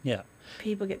that. Yeah.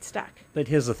 People get stuck. But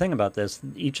here's the thing about this.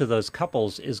 Each of those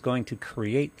couples is going to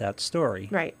create that story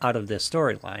Right. out of their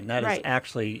storyline. That Right. is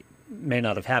actually, may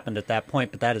not have happened at that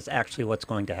point, but that is actually what's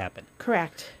going to happen.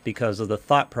 Correct. Because of the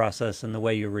thought process and the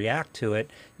way you react to it,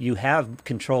 you have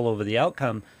control over the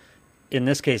outcome. In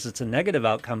this case, it's a negative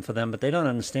outcome for them, but they don't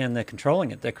understand they're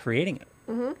controlling it. They're creating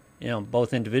it,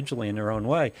 both individually in their own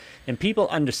way. And people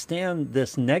understand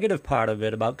this negative part of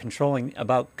it about controlling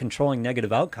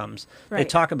negative outcomes. They Right.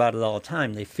 talk about it all the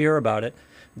time. They fear about it.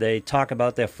 They talk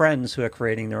about their friends who are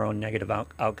creating their own negative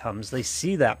outcomes. They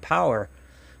see that power,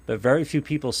 but very few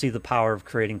people see the power of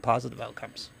creating positive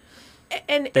outcomes.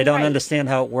 And They don't right. understand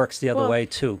how it works the other Well, way,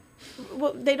 too.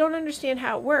 Well, they don't understand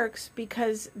how it works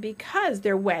because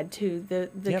they're wed to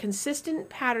the Yep. consistent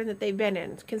pattern that they've been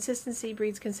in. Consistency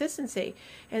breeds consistency.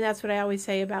 And that's what I always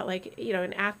say about, like,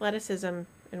 in athleticism,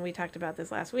 and we talked about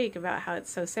this last week about how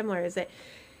it's so similar, is that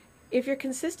if you're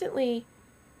consistently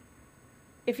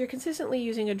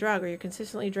using a drug, or you're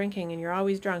consistently drinking and you're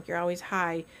always drunk, you're always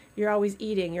high, you're always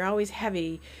eating, you're always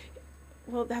heavy,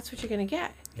 well, that's what you're going to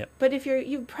get. Yep. But if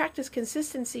you practice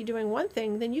consistency doing one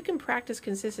thing, then you can practice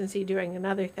consistency doing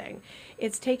another thing.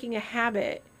 It's taking a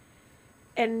habit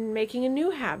and making a new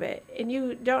habit. And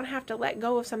you don't have to let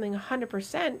go of something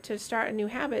 100% to start a new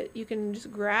habit. You can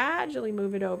just gradually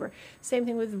move it over. Same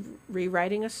thing with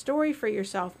rewriting a story for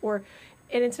yourself. And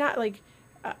it's not like,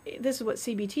 this is what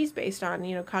CBT is based on,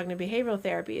 cognitive behavioral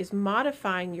therapy, is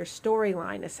modifying your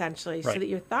storyline essentially, so Right. that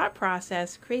your thought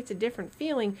process creates a different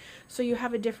feeling, so you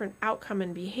have a different outcome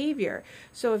and behavior.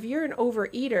 So if you're an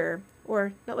overeater,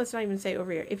 or no, let's not even say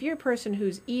overeater, if you're a person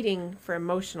who's eating for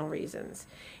emotional reasons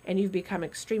and you've become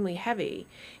extremely heavy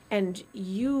and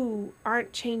you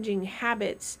aren't changing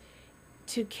habits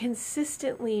to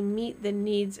consistently meet the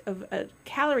needs of a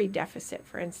calorie deficit,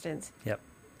 for instance, Yep.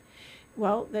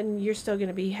 well, then you're still going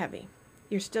to be heavy.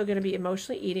 You're still going to be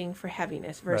emotionally eating for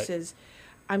heaviness versus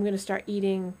I'm going to start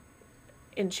eating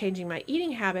and changing my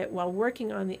eating habit while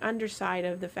working on the underside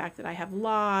of the fact that I have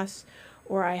loss,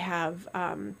 or I have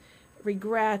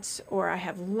regrets, or I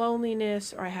have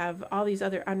loneliness, or I have all these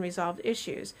other unresolved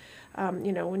issues.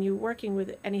 When you're working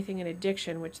with anything in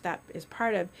addiction, which that is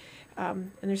part of,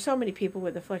 and there's so many people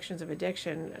with afflictions of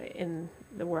addiction in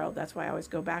the world, that's why I always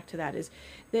go back to that, is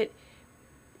that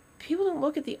people don't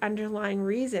look at the underlying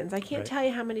reasons. I can't Right. tell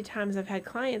you how many times I've had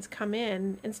clients come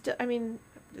in and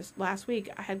just last week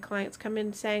I had clients come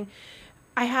in saying,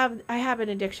 I have an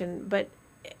addiction, but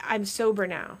I'm sober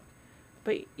now.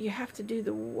 But you have to do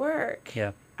the work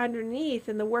Yeah. underneath,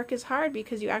 and the work is hard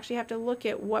because you actually have to look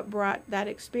at what brought that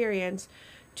experience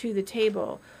to the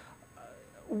table.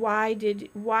 Why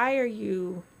are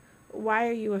you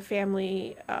a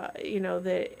family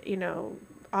that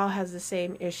all has the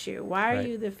same issue? Why are Right.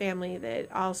 you the family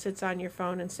that all sits on your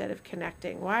phone instead of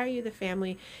connecting? Why are you the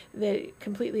family that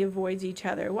completely avoids each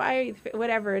other? Why are you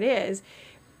whatever it is?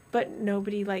 But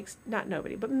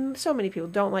so many people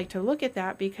don't like to look at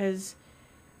that because,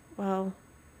 well,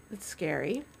 it's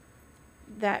scary.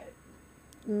 That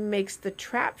makes the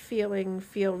trap feeling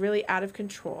feel really out of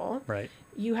control. Right.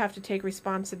 You have to take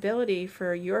responsibility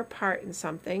for your part in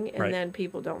something, and Right. then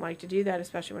people don't like to do that,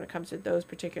 especially when it comes to those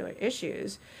particular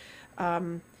issues.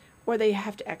 Or they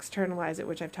have to externalize it,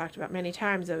 which I've talked about many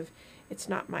times, of it's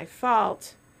not my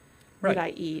fault Right. that I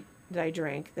eat, that I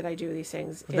drink, that I do these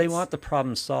things. They It's want the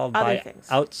problem solved other by things.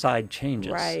 outside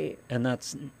changes. Right. And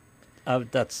that's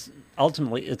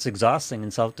ultimately, it's exhausting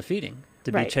and self-defeating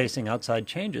to be Right. chasing outside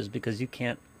changes because you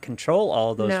can't control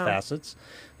all of those No. facets,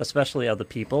 especially other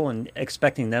people, and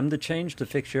expecting them to change to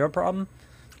fix your problem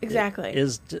Exactly.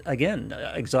 is, again,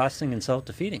 exhausting and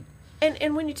self-defeating.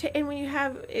 And when you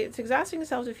have, it's exhausting and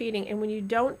self-defeating, and when you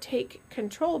don't take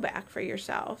control back for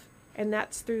yourself, and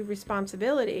that's through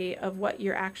responsibility of what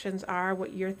your actions are,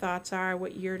 what your thoughts are,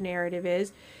 what your narrative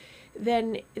is,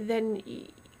 then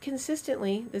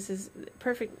consistently, this is the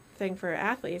perfect thing for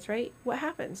athletes, right? What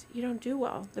happens? You don't do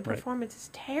well. The Right. performance is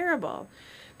terrible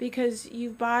because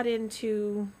you've bought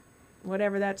into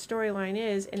whatever that storyline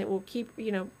is, and it will keep,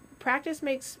 practice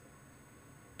makes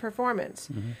performance.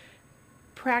 Mm-hmm.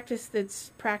 Practice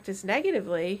that's practiced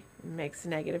negatively makes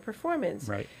negative performance.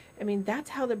 Right. I mean,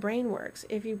 that's how the brain works.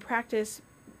 If you practice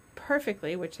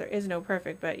perfectly, which there is no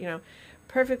perfect, but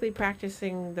perfectly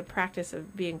practicing the practice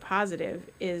of being positive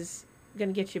is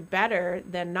going to get you better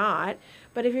than not.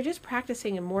 But if you're just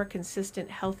practicing a more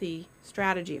consistent, healthy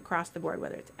strategy across the board,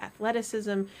 whether it's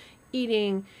athleticism,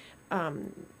 eating,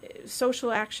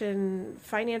 social action,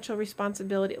 financial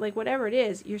responsibility, like whatever it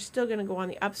is, you're still going to go on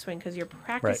the upswing because you're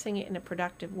practicing it in a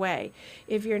productive way.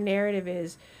 If your narrative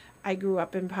is, I grew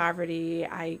up in poverty,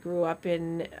 I grew up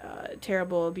in a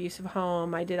terrible abusive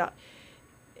home,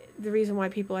 the reason why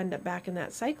people end up back in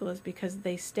that cycle is because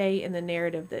they stay in the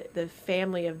narrative that the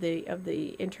family of the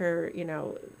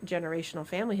generational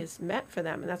family has met for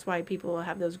them. And that's why people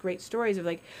have those great stories of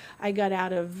like, I got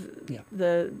out of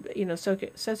the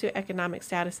socioeconomic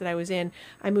status that I was in.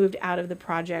 I moved out of the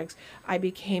projects. I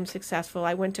became successful.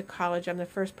 I went to college. I'm the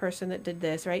first person that did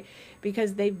this, right?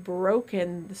 Because they've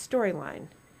broken the storyline.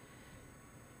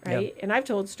 Right. Yeah. And I've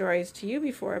told stories to you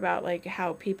before about like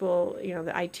how people,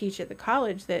 that I teach at the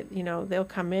college that, they'll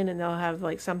come in and they'll have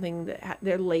like something that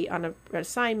they're late on an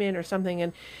assignment or something.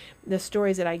 And the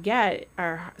stories that I get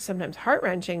are sometimes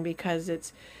heart-wrenching because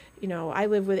it's, I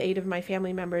live with 8 of my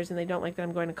family members and they don't like that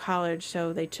I'm going to college.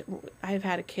 So I've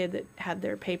had a kid that had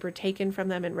their paper taken from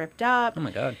them and ripped up. Oh my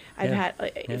God. I've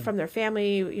had from their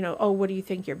family, oh, what do you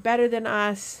think? You're better than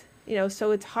us.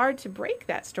 So it's hard to break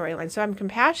that storyline. So I'm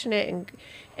compassionate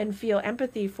and feel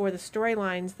empathy for the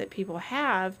storylines that people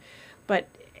have,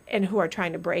 and who are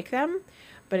trying to break them.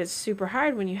 But it's super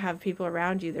hard when you have people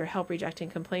around you, they're help rejecting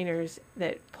complainers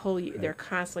that pull you. Right. They're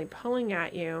constantly pulling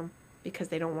at you because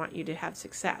they don't want you to have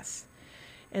success.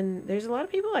 And there's a lot of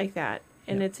people like that.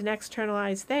 And it's an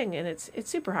externalized thing, and it's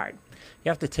super hard. You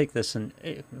have to take this, and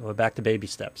we're back to baby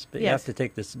steps, but you have to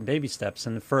take this in baby steps.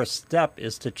 And the first step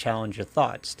is to challenge your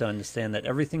thoughts, to understand that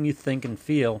everything you think and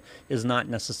feel is not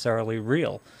necessarily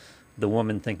real. The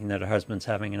woman thinking that her husband's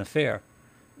having an affair,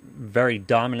 very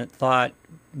dominant thought,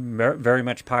 very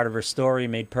much part of her story,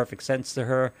 made perfect sense to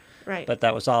her. Right. But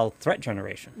that was all threat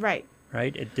generation. Right.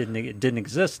 Right. It didn't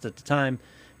exist at the time,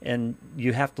 and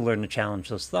you have to learn to challenge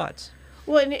those thoughts.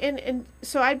 Well, and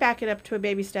so I'd back it up to a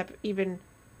baby step even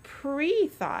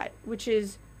pre-thought, which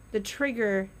is the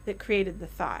trigger that created the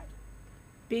thought.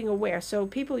 Being aware. So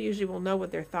people usually will know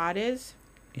what their thought is.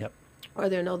 Yep. Or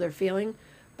they'll know their feeling,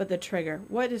 but the trigger.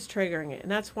 What is triggering it?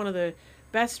 And that's one of the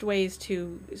best ways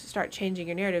to start changing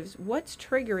your narratives. What's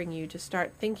triggering you to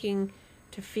start thinking,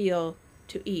 to feel,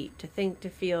 to eat, to think, to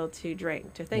feel, to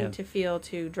drink, to think, to feel,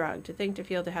 to drug, to think, to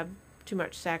feel, to have too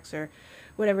much sex or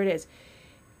whatever it is.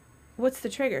 What's the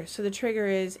trigger? So the trigger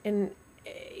is,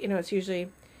 it's usually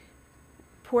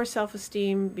poor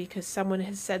self-esteem because someone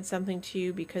has said something to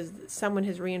you, because someone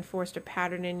has reinforced a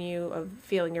pattern in you of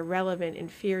feeling irrelevant,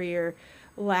 inferior,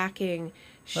 lacking,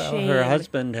 shame. Her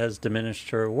husband has diminished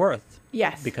her worth.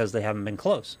 Yes. Because they haven't been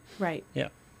close. Right. Yeah.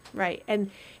 Right. And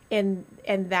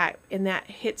that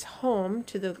hits home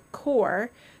to the core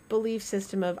belief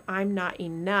system of I'm not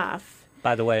enough.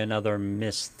 By the way, another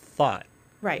misthought.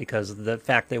 Right. Because the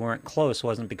fact they weren't close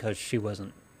wasn't because she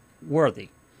wasn't worthy.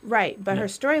 Right. But her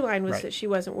storyline was Right. that she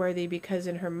wasn't worthy because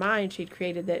in her mind she'd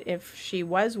created that if she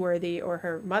was worthy or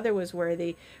her mother was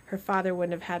worthy, her father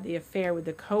wouldn't have had the affair with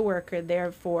the coworker,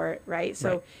 therefore, right?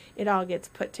 So it all gets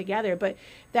put together. But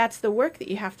that's the work that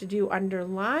you have to do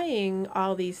underlying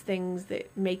all these things that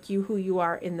make you who you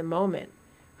are in the moment,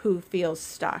 who feels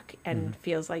stuck and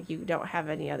feels like you don't have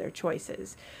any other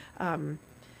choices.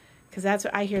 Because that's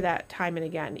what I hear that time and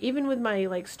again. Even with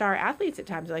my star athletes at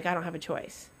times, I don't have a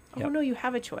choice. Yep. Oh, no, you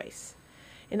have a choice.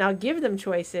 And I'll give them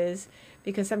choices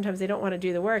because sometimes they don't want to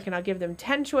do the work. And I'll give them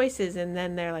 10 choices and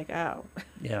then they're like, oh.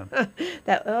 Yeah.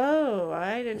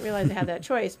 I didn't realize I had that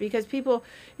choice. Because people,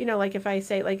 if I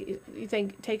say, you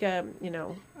take a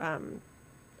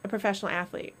professional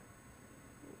athlete.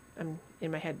 I'm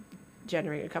in my head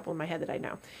generating a couple in my head that I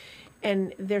know.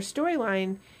 And their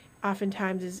storyline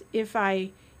oftentimes is if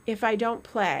I don't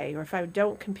play or if I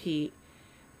don't compete,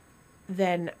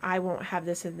 then I won't have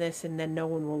this and this, and then no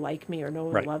one will like me or no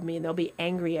one Right. will love me, and they'll be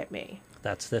angry at me.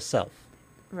 That's the self.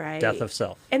 Right. Death of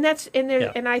self. And that's and there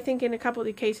Yeah. and I think in a couple of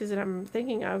the cases that I'm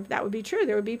thinking of, that would be true.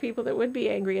 There would be people that would be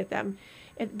angry at them.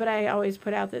 But I always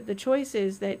put out that the choice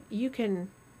is that you can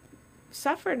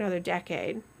suffer another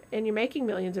decade and you're making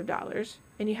millions of dollars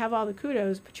and you have all the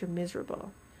kudos, but you're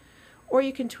miserable. Or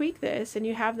you can tweak this and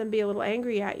you have them be a little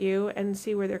angry at you and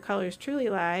see where their colors truly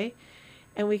lie.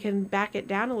 And we can back it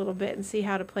down a little bit and see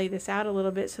how to play this out a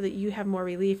little bit so that you have more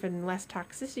relief and less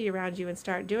toxicity around you and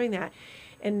start doing that.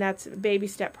 And that's a baby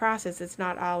step process. It's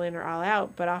not all in or all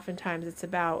out, but oftentimes it's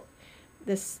about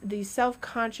the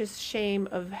self-conscious shame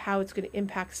of how it's going to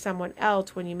impact someone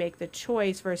else when you make the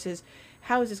choice versus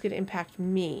how is this going to impact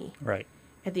me Right.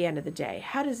 at the end of the day?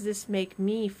 How does this make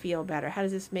me feel better? How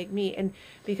does this make me? And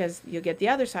because you'll get the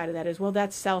other side of that is, well,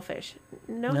 that's selfish.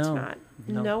 No, it's No, not.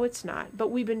 no. No, it's not.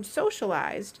 But we've been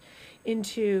socialized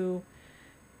into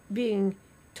being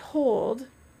told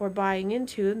or buying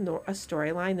into a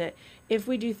storyline that if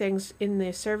we do things in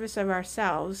the service of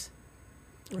ourselves,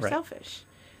 we're Right. selfish.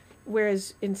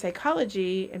 Whereas in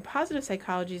psychology and positive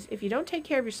psychology, if you don't take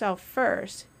care of yourself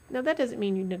first, now that doesn't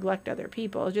mean you neglect other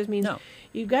people. It just means No.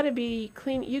 you've got to be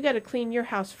clean. You got to clean your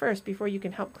house first before you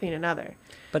can help clean another.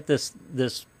 But this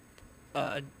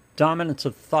dominance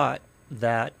of thought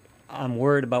that I'm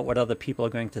worried about what other people are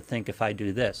going to think if I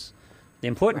do this. The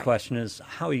important Right. question is,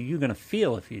 how are you going to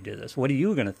feel if you do this? What are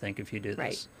you going to think if you do this?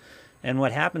 Right. And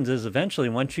what happens is eventually,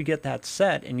 once you get that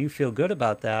set and you feel good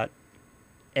about that,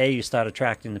 A, you start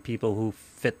attracting the people who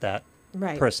fit that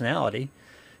Right. personality,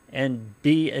 and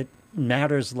B, it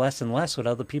matters less and less what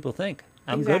other people think.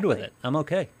 I'm good with Exactly. it. I'm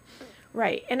okay.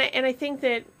 Right. And I think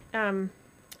that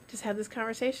just had this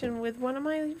conversation with one of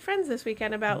my friends this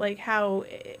weekend about like how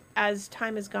as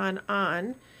time has gone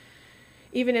on,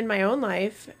 even in my own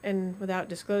life and without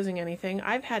disclosing anything,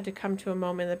 I've had to come to a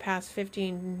moment in the past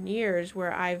 15 years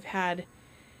where I've had,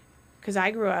 because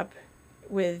I grew up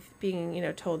with being,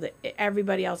 told that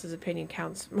everybody else's opinion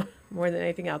counts more than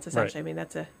anything else, essentially. Right. I mean,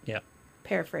 that's a Yeah.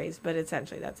 paraphrase, but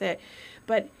essentially that's it.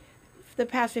 But the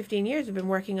past 15 years I've been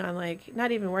working on, like,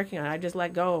 not even working on it, I just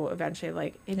let go eventually.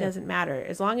 Like, it Yeah. doesn't matter.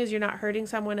 As long as you're not hurting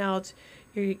someone else,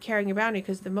 you're carrying your boundary,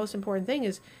 because the most important thing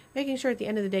is making sure at the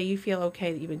end of the day you feel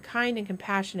okay, that you've been kind and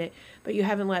compassionate, but you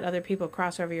haven't let other people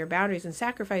cross over your boundaries and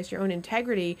sacrifice your own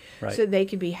integrity Right. so they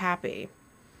can be happy.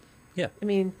 Yeah. I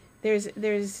mean, there's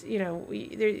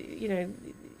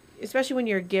especially when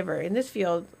you're a giver in this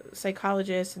field,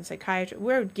 psychologists and psychiatrists,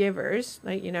 we're givers,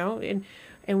 like,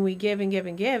 and we give and give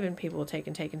and give, and people will take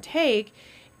and take and take,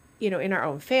 in our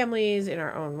own families, in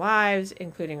our own lives,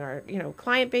 including our,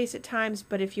 client base at times.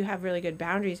 But if you have really good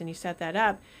boundaries and you set that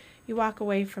up, you walk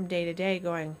away from day to day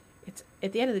going, it's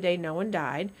at the end of the day, no one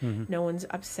died, no one's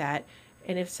upset.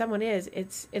 And if someone is,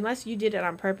 it's, unless you did it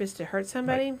on purpose to hurt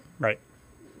somebody, Right.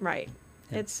 right.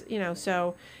 Yeah. It's,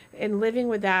 so, and living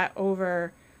with that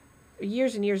over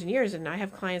years and years and years, and I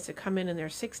have clients that come in their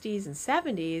 60s and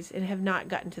 70s and have not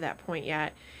gotten to that point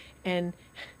yet. And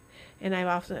I've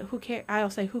often, I'll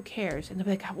say, who cares? And they'll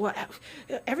be like, what?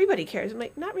 Everybody cares. I'm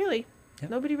like, not really. Yep.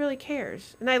 Nobody really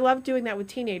cares. And I love doing that with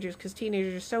teenagers, because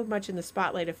teenagers are so much in the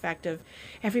spotlight effect of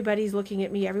everybody's looking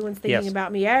at me, everyone's thinking Yes.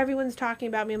 about me, everyone's talking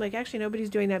about me. I'm like, actually, nobody's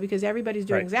doing that, because everybody's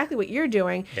doing Right. exactly what you're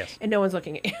doing, Yes. and no one's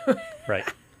looking at you. Right.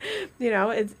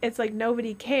 It's like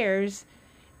nobody cares,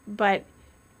 but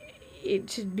it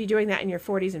should be doing that in your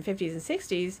 40s and 50s and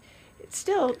 60s.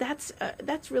 Still,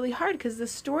 that's really hard, because the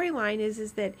storyline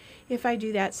is that if I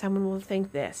do that, someone will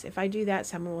think this. If I do that,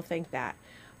 someone will think that.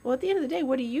 Well, at the end of the day,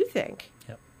 what do you think?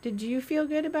 Yep. Did you feel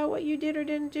good about what you did or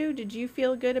didn't do? Did you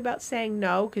feel good about saying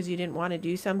no because you didn't want to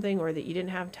do something or that you didn't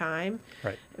have time?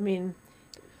 Right. I mean,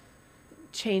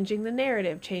 changing the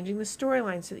narrative, changing the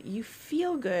storyline so that you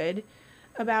feel good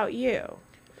about you.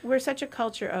 We're such a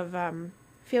culture of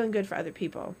feeling good for other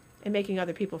people and making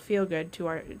other people feel good to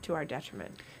our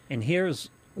detriment. And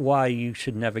here's why you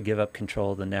should never give up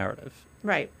control of the narrative.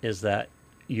 Right. Is that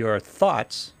your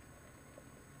thoughts,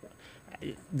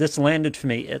 this landed for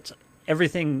me, it's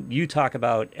everything you talk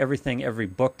about, everything every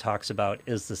book talks about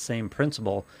is the same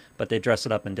principle, but they dress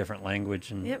it up in different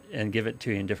language and, Yep. and give it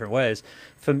to you in different ways.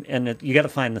 You got to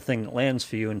find the thing that lands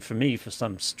for you. And for me, for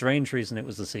some strange reason, it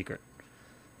was The Secret.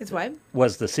 It's what?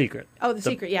 Was The Secret. Oh, The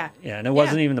Secret, yeah. Yeah, and it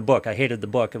wasn't even the book. I hated the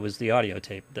book. It was the audio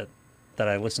tape that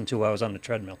I listened to while I was on the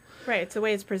treadmill. Right, it's the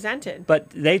way it's presented.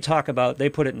 But they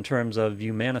put it in terms of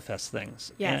you manifest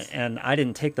things. Yes. And I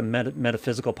didn't take the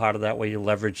metaphysical part of that where you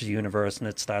leverage the universe and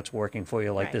it starts working for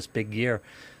you like Right. this big gear.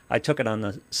 I took it on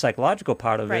the psychological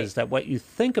part of it, Right. is that what you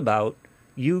think about,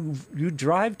 you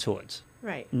drive towards.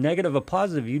 Right. Negative or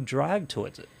positive, you drive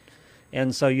towards it.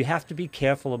 And so you have to be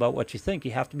careful about what you think.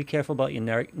 You have to be careful about your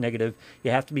negative.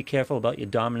 You have to be careful about your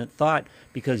dominant thought,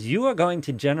 because you are going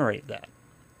to generate that.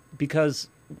 Because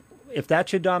if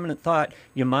that's your dominant thought,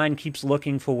 your mind keeps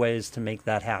looking for ways to make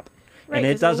that happen. Right, and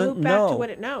it doesn't loop back know to what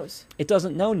it knows. It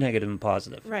doesn't know negative and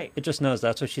positive. Right. It just knows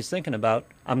that's what she's thinking about.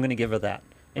 I'm going to give her that.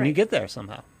 And you Right. get there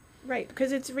somehow. Right,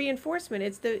 because it's reinforcement.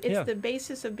 It's the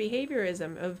basis of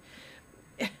behaviorism of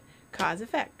cause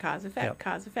effect, cause effect, Yep.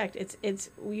 cause effect. It's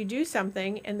you do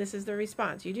something and this is the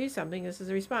response. You do something, this is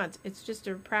the response. It's just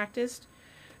a practiced,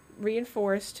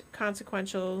 reinforced,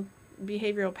 consequential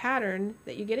behavioral pattern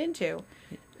that you get into.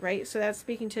 Right? So that's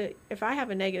speaking to, if I have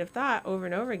a negative thought over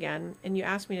and over again and you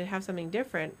ask me to have something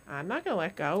different, I'm not going to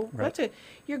let go. Right.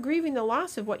 You're grieving the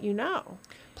loss of what you know.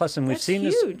 Plus, and That's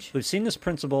huge. We've seen this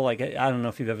principle. Like, I don't know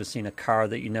if you've ever seen a car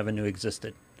that you never knew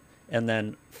existed, and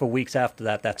then for weeks after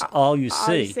that, that's all you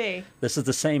see. This is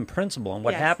the same principle. And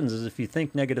what Yes. happens is, if you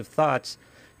think negative thoughts,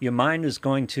 your mind is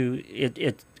going to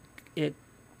it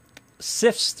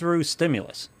sifts through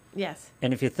stimulus. Yes.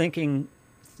 And if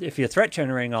you're threat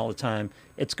generating all the time,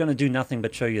 it's going to do nothing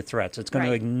but show you threats. It's going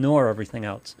to Right. ignore everything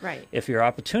else. Right. If you're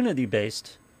opportunity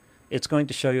based, it's going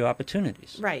to show you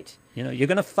opportunities. Right. You know, you're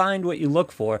going to find what you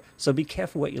look for, so be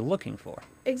careful what you're looking for.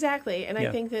 Exactly. And Yeah.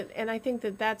 I think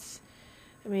that that's,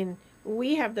 I mean,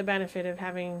 we have the benefit of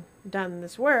having done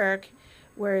this work,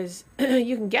 whereas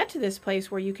you can get to this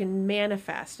place where you can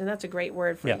manifest, and that's a great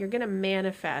word for it. You're going to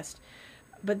manifest.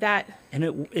 But that,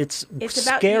 And it's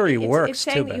about scary work it's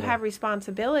saying too. that you have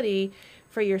responsibility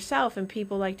for yourself, and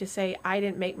people like to say, I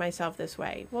didn't make myself this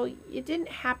way. Well, it didn't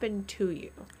happen to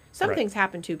you. Some Right. things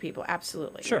happen to people,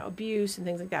 absolutely. Sure. Abuse and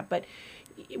things like that. But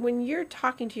when you're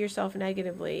talking to yourself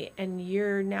negatively and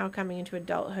you're now coming into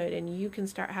adulthood and you can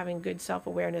start having good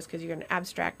self-awareness because you're an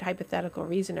abstract hypothetical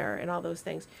reasoner and all those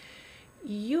things,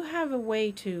 you have a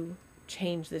way to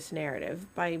change this narrative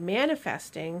by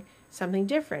manifesting something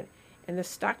different. And the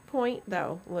stuck point,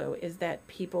 though, Lou, is that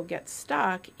people get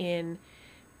stuck in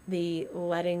the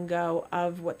letting go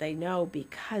of what they know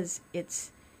because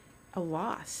it's a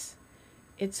loss.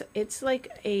 It's like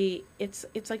a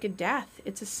death.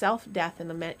 It's a self-death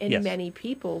in Yes. many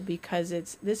people, because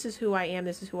this is who I am,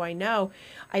 this is who I know.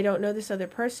 I don't know this other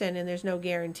person, and there's no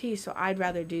guarantee, so I'd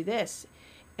rather do this.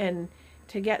 And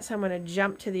to get someone to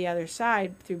jump to the other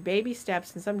side through baby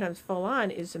steps and sometimes full on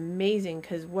is amazing,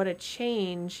 because what a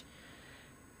change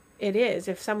it is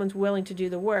if someone's willing to do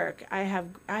the work. I have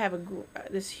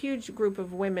this huge group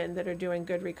of women that are doing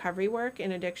good recovery work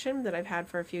in addiction that I've had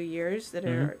for a few years that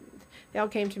are, they all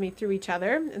came to me through each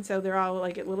other, and so they're all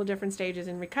like at little different stages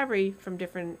in recovery from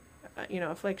different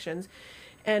afflictions,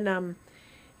 and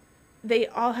they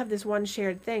all have this one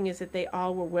shared thing, is that they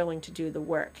all were willing to do the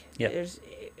work. Yeah.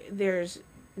 There's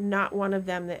not one of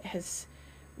them that has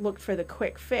looked for the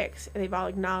quick fix. They've all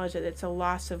acknowledged that it's a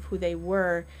loss of who they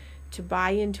were, to buy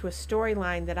into a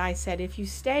storyline that I said, if you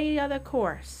stay on the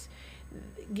course,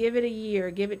 give it a year,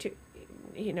 give it to,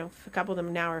 a couple of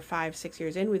them now are 5-6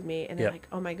 years in with me, and they're like,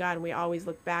 oh my God, and we always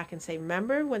look back and say,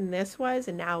 remember when this was,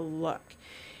 and now look.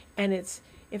 And it's,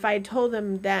 if I had told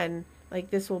them then, like,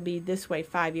 this will be this way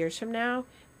 5 years from now,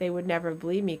 they would never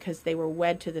believe me, because they were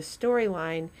wed to the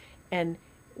storyline, and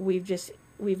we've just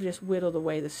whittled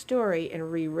away the story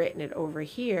and rewritten it over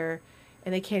here.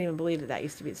 And they can't even believe that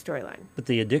used to be the storyline. But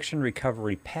the addiction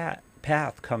recovery path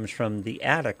comes from the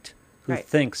addict who Right.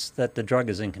 thinks that the drug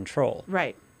is in control.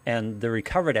 Right. And the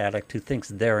recovered addict who thinks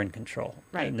they're in control.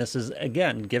 Right. And this is,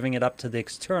 again, giving it up to the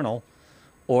external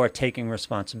or taking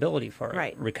responsibility for it.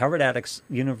 Right. Recovered addicts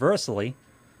universally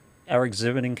are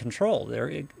exhibiting control.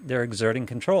 They're exerting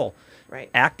control. Right.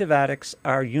 Active addicts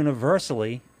are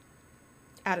universally,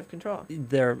 Out of control.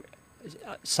 they're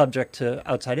subject to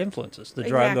outside influences, the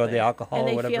drug or the alcohol and or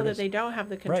they whatever feel it that is. they don't have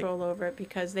the control over it,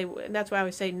 because and that's why I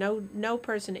always say no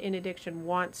person in addiction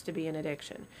wants to be in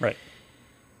addiction. Right.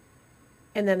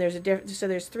 And then there's so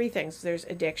there's three things. There's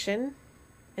addiction,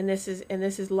 and this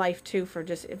is life too, for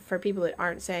people that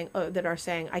aren't saying, that are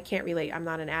saying, I can't relate, I'm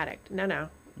not an addict. No.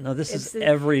 No, this is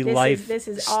every life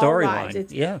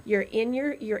storyline. You're in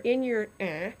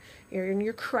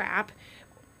your crap,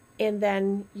 and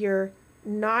then you're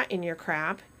not in your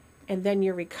crap, and then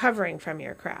you're recovering from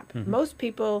your crap. Mm-hmm. Most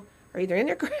people are either in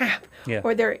their crap, Yeah.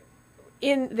 or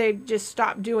they just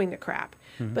stop doing the crap.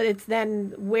 Mm-hmm. But it's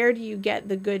then, where do you get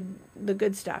the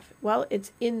good stuff? Well,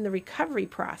 it's in the recovery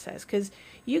process, because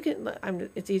you can.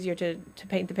 It's easier to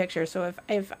paint the picture. So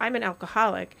if I'm an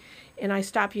alcoholic, and I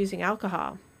stop using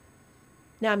alcohol,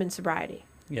 now I'm in sobriety.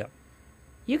 Yeah.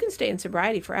 You can stay in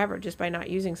sobriety forever just by not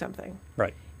using something.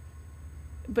 Right.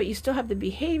 but you still have the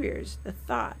behaviors, the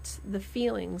thoughts, the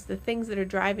feelings, the things that are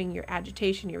driving your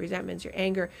agitation, your resentments, your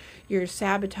anger, your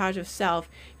sabotage of self,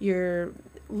 your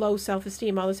low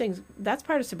self-esteem, all those things. That's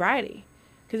part of sobriety,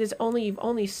 because you've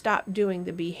only stopped doing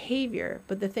the behavior,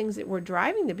 but the things that were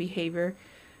driving the behavior,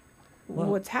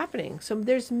 what's happening. So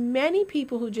there's many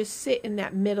people who just sit in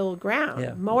that middle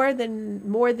ground, more than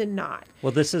not.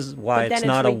 Well, this is why but it's then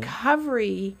not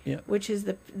recovery, which is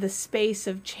the space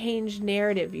of changed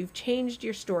narrative. You've changed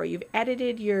your story. You've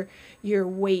edited your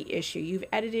weight issue. You've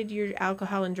edited your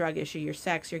alcohol and drug issue, your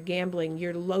sex, your gambling,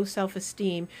 your low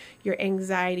self-esteem, your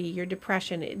anxiety, your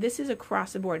depression. This is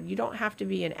across the board. You don't have to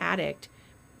be an addict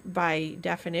by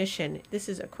definition. This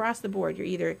is across the board. You're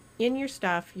either in your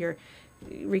stuff, you're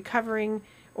recovering,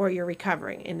 or you're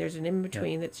recovering, and there's an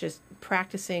in-between that's just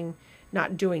practicing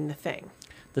not doing the thing.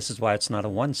 This is why it's not a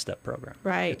one-step program.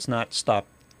 Right. It's not stop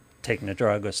taking a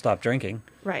drug or stop drinking.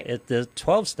 Right. There's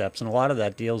 12 steps, and a lot of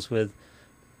that deals with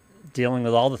dealing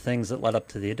with all the things that led up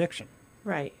to the addiction.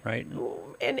 Right. Right.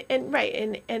 And in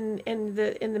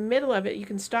the middle of it, you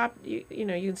can stop. You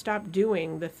can stop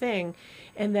doing the thing,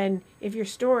 and then if your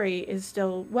story is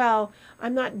still, well,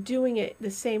 I'm not doing it the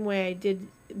same way I did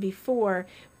before,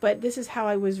 but this is how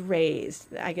I was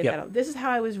raised. I get that. This is how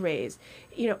I was raised.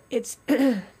 It's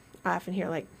I often hear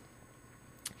like,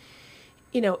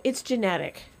 it's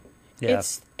genetic. Yeah.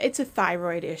 It's a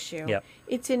thyroid issue. Yep.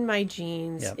 It's in my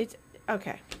genes. Yep. It's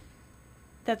okay.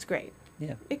 That's great.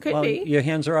 Yeah. It could be. Your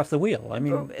hands are off the wheel. I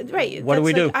mean, right. What do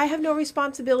we do? I have no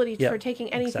responsibility Yeah, for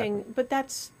taking anything, exactly. but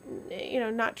that's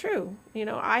not true.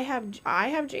 I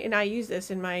have, and I use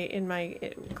this in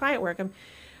my client work.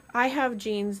 I have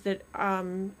genes that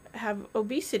have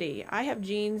obesity. I have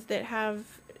genes that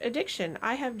have addiction.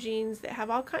 I have genes that have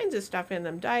all kinds of stuff in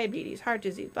them: diabetes, heart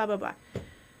disease, blah blah blah.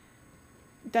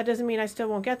 That doesn't mean I still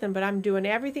won't get them, but I'm doing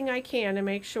everything I can to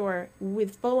make sure,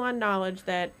 with full-on knowledge,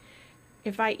 that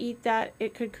if I eat that,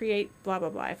 it could create blah, blah,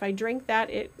 blah. If I drink that,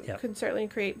 it could certainly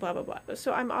create blah, blah, blah.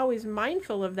 So I'm always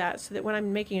mindful of that, so that when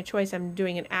I'm making a choice, I'm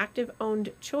doing an active,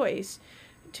 owned choice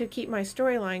to keep my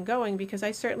storyline going, because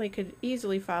I certainly could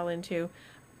easily fall into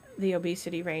the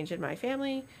obesity range in my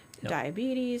family,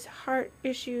 diabetes, heart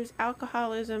issues,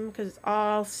 alcoholism, because it's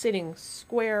all sitting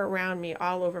square around me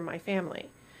all over my family.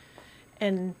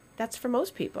 And that's for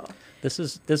most people. This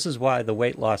is why the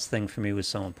weight loss thing for me was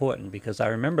so important, because I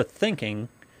remember thinking,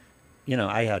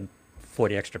 I had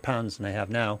 40 extra pounds than I have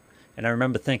now, and I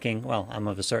remember thinking, well, I'm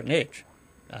of a certain age.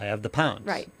 I have the pounds.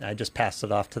 Right. I just passed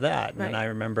it off to that. Right. And I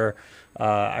remember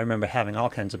having all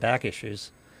kinds of back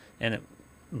issues, and it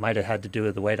might have had to do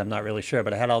with the weight. I'm not really sure,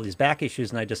 but I had all these back issues,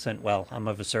 and I just said, well, I'm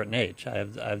of a certain age. I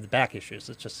have the back issues.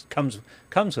 It just comes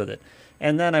with it.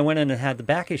 And then I went in and had the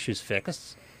back issues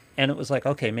fixed. And it was like,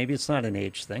 okay, maybe it's not an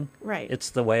age thing. Right. It's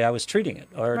the way I was treating it,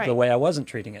 or the way I wasn't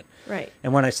treating it. Right.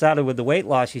 And when I started with the weight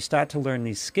loss, you start to learn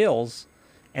these skills,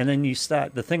 and then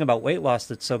the thing about weight loss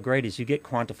that's so great is you get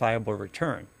quantifiable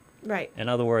return. Right. In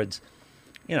other words,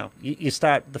 you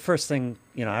start, the first thing,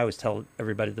 I always tell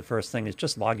everybody the first thing is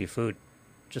just log your food.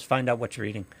 Just find out what you're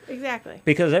eating. Exactly.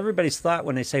 Because everybody's thought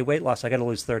when they say weight loss, I got to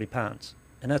lose 30 pounds.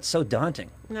 And that's so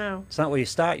daunting. No. It's not where you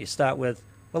start. You start with,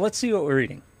 well, let's see what we're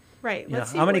eating. Right.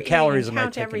 Let's see how many calories am I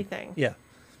count taking? Everything. Yeah.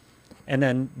 And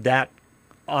then that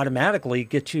automatically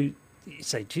gets you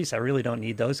say, geez, I really don't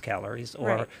need those calories,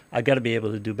 or I got to be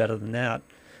able to do better than that.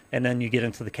 And then you get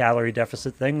into the calorie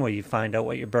deficit thing where you find out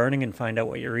what you're burning and find out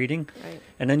what you're eating. Right.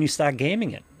 And then you start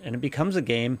gaming it, and it becomes a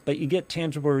game, but you get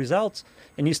tangible results,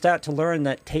 and you start to learn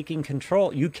that taking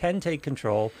control, you can take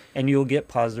control, and you'll get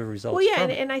positive results. Well, yeah,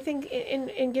 from and I think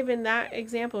in given that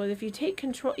example, if you take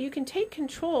control, you can take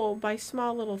control by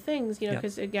small little things,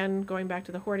 because again, going back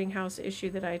to the hoarding house issue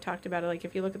that I talked about, like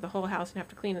if you look at the whole house and have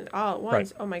to clean it all at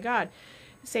once, oh my God.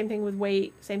 Same thing with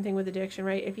weight, same thing with addiction,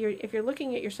 right? If you're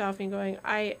looking at yourself and going,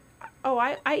 I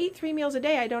eat 3 meals a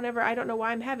day. I don't know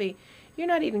why I'm heavy. You're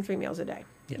not eating 3 meals a day.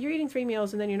 Yeah. You're eating 3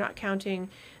 meals, and then you're not counting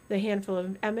the handful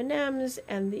of M&Ms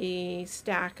and the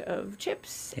stack of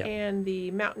chips and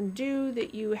the Mountain Dew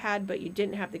that you had, but you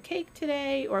didn't have the cake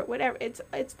today, or whatever.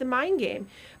 It's the mind game.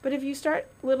 But if you start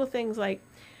little things like,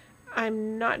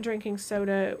 I'm not drinking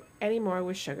soda anymore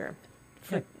with sugar,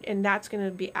 and that's going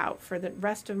to be out for the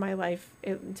rest of my life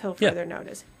until further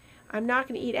notice. I'm not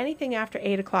going to eat anything after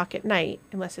 8 o'clock at night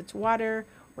unless it's water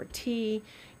or tea.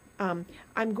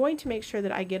 I'm going to make sure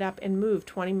that I get up and move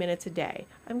 20 minutes a day.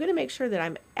 I'm going to make sure that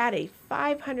I'm at a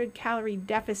 500 calorie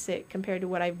deficit compared to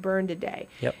what I've burned a day.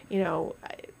 Yep.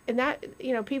 And that,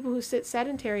 people who sit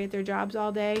sedentary at their jobs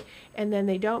all day and then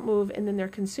they don't move and then they're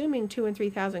consuming 2,000 and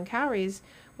 3,000 calories.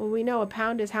 Well, we know a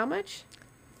pound is how much?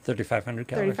 3,500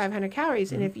 calories. 3,500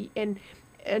 calories. Mm-hmm.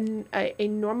 a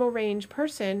normal range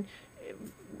person,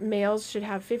 males should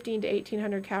have 15 to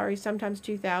 1800 calories, sometimes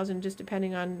 2000, just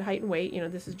depending on height and weight.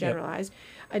 This is generalized,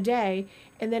 a day.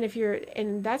 And then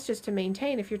and that's just to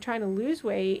maintain. If you're trying to lose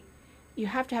weight, you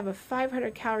have to have a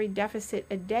 500 calorie deficit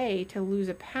a day to lose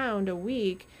a pound a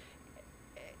week.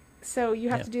 So you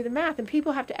have to do the math, and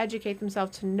people have to educate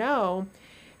themselves to know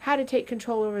how to take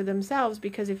control over themselves,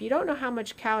 because if you don't know how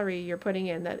much calorie you're putting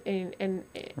in,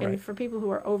 and for people who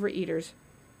are overeaters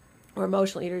or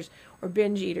emotional eaters or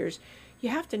binge eaters, you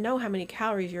have to know how many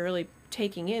calories you're really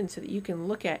taking in so that you can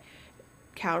look at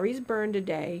calories burned a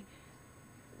day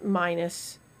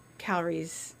minus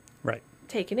calories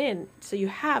taken in. So you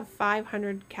have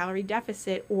 500 calorie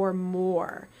deficit or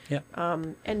more. Yeah.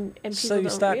 And people so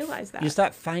don't realize that. You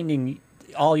start finding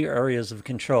all your areas of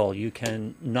control. You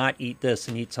can not eat this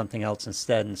and eat something else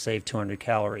instead and save 200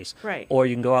 calories. Right. Or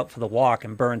you can go out for the walk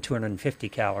and burn 250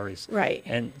 calories. Right.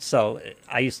 And so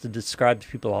I used to describe to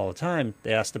people all the time,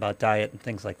 they asked about diet and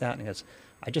things like that, and he goes,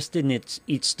 I just didn't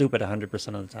eat stupid 100%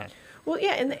 of the time. Well,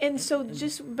 yeah, and so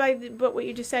just but what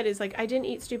you just said is like, I didn't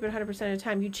eat stupid 100% of the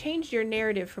time. You changed your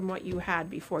narrative from what you had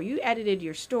before. You edited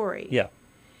your story. Yeah.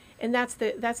 And that's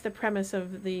the premise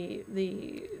of the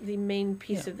main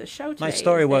piece of the show today. My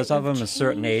story was, I'm of a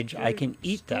certain age, I can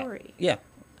eat story. that. Yeah.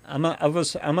 I'm of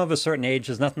a certain age,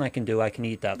 there's nothing I can do, I can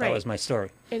eat that. Right. That was my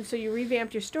story. And so you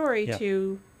revamped your story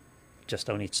to... Just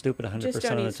don't eat stupid 100% of the time. Just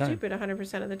don't eat stupid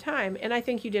 100% of the time. And I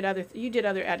think you did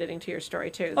other editing to your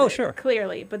story too. Oh, sure.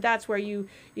 Clearly. But that's where you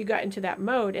got into that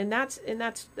mode. And that's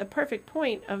the perfect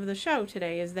point of the show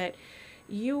today, is that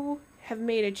you have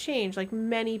made a change. Like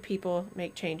many people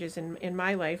make changes in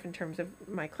my life in terms of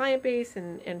my client base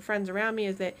and friends around me,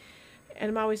 is that, and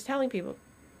I'm always telling people,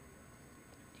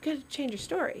 you got to change your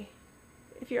story.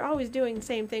 If you're always doing the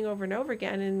same thing over and over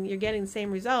again and you're getting the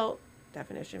same result,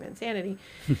 definition of insanity,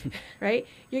 right?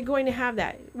 You're going to have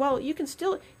that. Well, if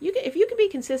you can be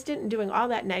consistent in doing all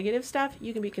that negative stuff,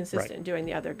 you can be consistent in doing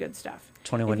the other good stuff.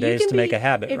 21 days to make a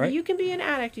habit, right? If you can be an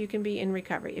addict, you can be in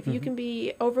recovery. If you can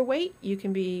be overweight, you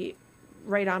can be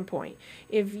right on point.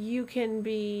 If you can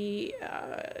be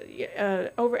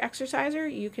over-exerciser,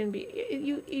 you can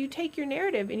be... You take your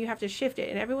narrative and you have to shift it.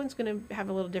 And everyone's going to have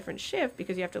a little different shift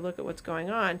because you have to look at what's going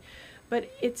on.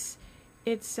 But it's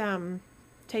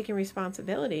taking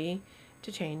responsibility to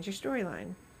change your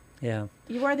storyline. Yeah.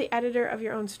 You are the editor of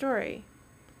your own story.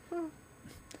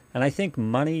 And I think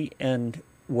money and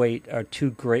weight are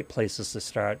two great places to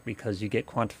start, because you get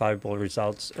quantifiable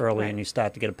results early and you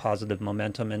start to get a positive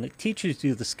momentum, and it teaches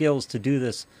you the skills to do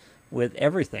this with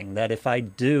everything. That if I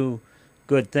do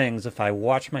good things, if I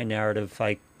watch my narrative, if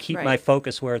I keep my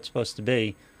focus where it's supposed to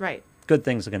be, good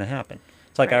things are going to happen.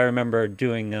 It's like I remember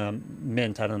doing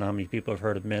Mint. I don't know how many people have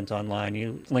heard of Mint online.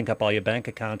 You link up all your bank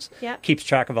accounts, keeps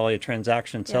track of all your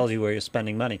transactions, tells you where you're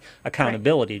spending money.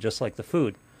 Accountability, just like the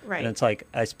food. Right. And it's like,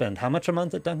 I spend how much a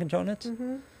month at Dunkin' Donuts?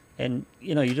 Mm-hmm. And,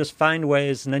 you just find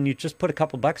ways, and then you just put a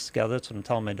couple bucks together. That's what I'm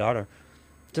telling my daughter.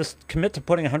 Just commit to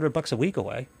putting $100 a week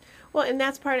away. Well, and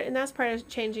that's part of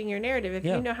changing your narrative. If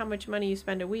you know how much money you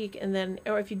spend a week, and then,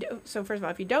 or if you do, so first of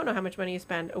all, if you don't know how much money you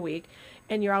spend a week,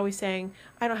 and you're always saying,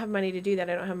 I don't have money to do that,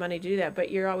 I don't have money to do that,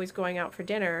 but you're always going out for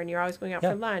dinner, and you're always going out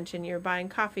for lunch, and you're buying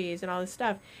coffees and all this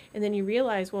stuff, and then you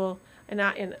realize, well, and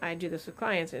I do this with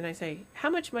clients, and I say, how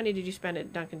much money did you spend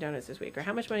at Dunkin' Donuts this week, or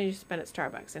how much money did you spend at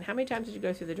Starbucks, and how many times did you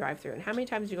go through the drive-thru, and how many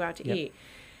times did you go out to eat,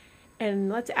 and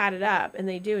let's add it up, and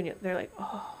they do, and they're like,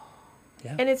 oh.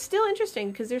 Yeah. And it's still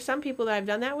interesting, because there's some people that I've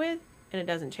done that with, and it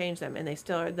doesn't change them, and they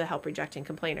still are the help-rejecting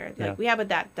complainer. Like, but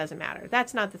that doesn't matter.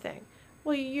 That's not the thing.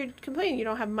 Well, you're complaining you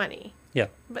don't have money. Yeah.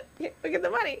 But look at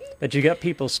the money. But you got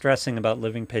people stressing about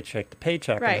living paycheck to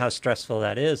paycheck and how stressful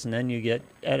that is, and then you get,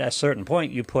 at a certain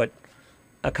point, you put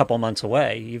a couple months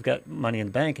away, you've got money in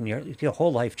the bank, and your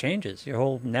whole life changes. Your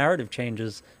whole narrative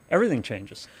changes. Everything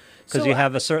changes. Because you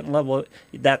have a certain level,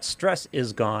 that stress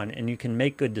is gone, and you can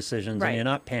make good decisions, and you're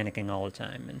not panicking all the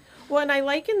time. And I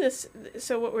liken this,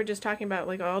 so what we're just talking about,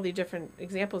 like all the different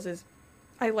examples, is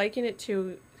I liken it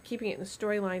to keeping it in the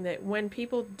storyline that when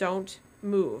people don't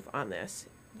move on this,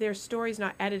 their story's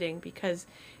not editing because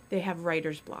they have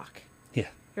writer's block. Yeah.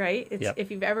 Right?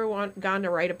 If you've ever gone to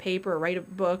write a paper or write a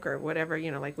book or whatever,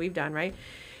 like we've done, right?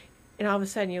 And all of a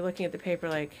sudden you're looking at the paper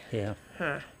like,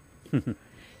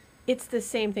 It's the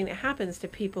same thing that happens to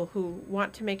people who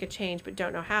want to make a change but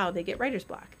don't know how. They get writer's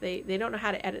block. They don't know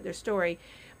how to edit their story,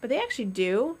 but they actually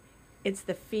do. It's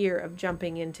the fear of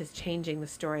jumping into changing the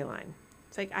storyline.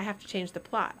 It's like, I have to change the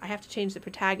plot. I have to change the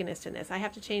protagonist in this. I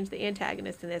have to change the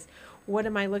antagonist in this. What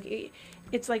am I looking?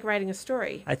 It's like writing a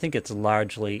story. I think it's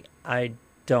largely, I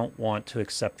don't want to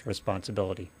accept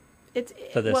responsibility. it's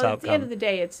for this well, at the end outcome. of the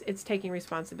day, it's taking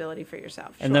responsibility for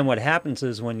yourself. And then what happens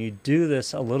is when you do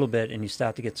this a little bit and you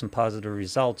start to get some positive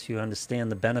results, you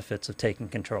understand the benefits of taking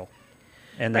control.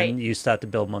 And then Right. you start to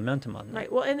build momentum on that.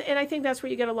 Right. Well, and I think that's where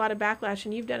you get a lot of backlash.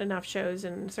 And you've done enough shows,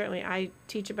 and certainly I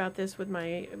teach about this with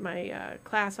my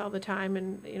class all the time,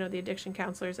 and the addiction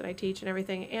counselors that I teach and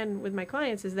everything, and with my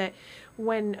clients, is that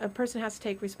when a person has to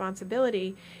take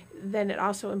responsibility, then it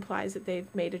also implies that they've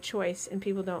made a choice, and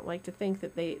people don't like to think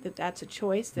that that's a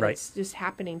choice, that Right. it's just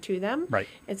happening to them. Right.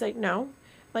 It's like, no,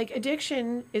 like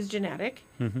addiction is genetic,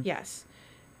 yes,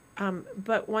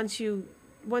 but once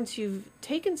you've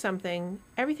taken something,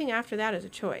 everything after that is a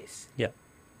choice. Yeah.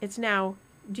 It's now,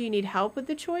 do you need help with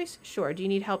the choice? Sure. Do you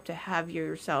need help to have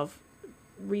yourself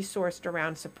resourced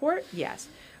around support? Yes.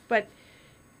 But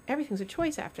everything's a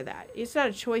choice after that. It's not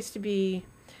a choice to be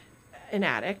an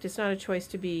addict. It's not a choice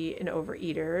to be an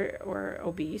overeater or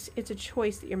obese. It's a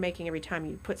choice that you're making every time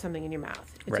you put something in your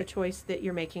mouth. It's a Right. choice that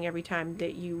you're making every time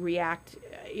that you react.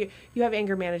 You have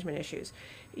anger management issues.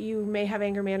 You may have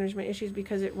anger management issues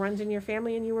because it runs in your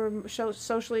family and you were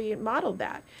socially modeled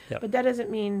that. Yep. But that doesn't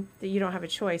mean that you don't have a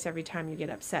choice every time you get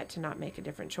upset to not make a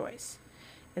different choice.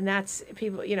 And that's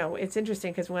people, it's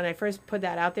interesting because when I first put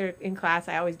that out there in class,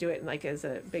 I always do it like as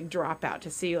a big dropout to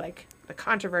see like the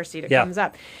controversy that Yeah. comes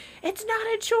up. It's not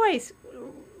a choice.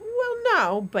 Well,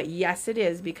 no, but yes, it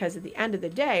is, because at the end of the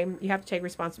day, you have to take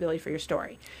responsibility for your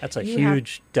story. That's a You have-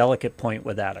 huge, delicate point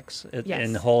with addicts. Yes.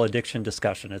 In the whole addiction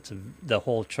discussion, the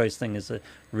whole choice thing is a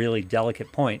really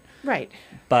delicate point. Right.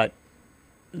 But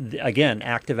again,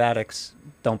 active addicts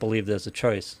don't believe there's a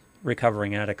choice.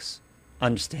 Recovering addicts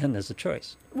understand there's a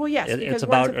choice. Well, yes, It's because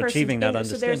about once a person's achieving that So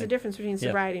there's a understanding. difference between Yeah.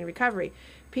 sobriety and recovery.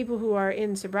 People who are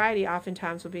in sobriety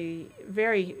oftentimes will be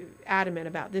very adamant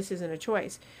about this isn't a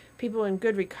choice. People in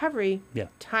good recovery, Yeah.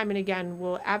 time and again,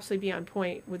 will absolutely be on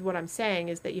point with what I'm saying,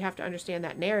 is that you have to understand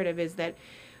that narrative is that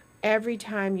every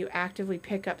time you actively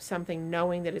pick up something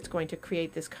knowing that it's going to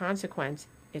create this consequence,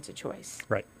 it's a choice.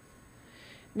 Right.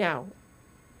 Now,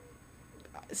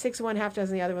 6 of one, half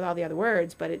dozen the other with all the other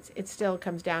words, but it still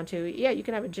comes down to, you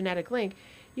can have a genetic link.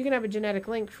 You can have a genetic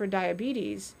link for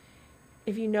diabetes.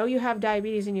 If you know you have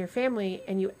diabetes in your family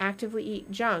and you actively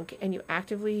eat junk and you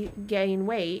actively gain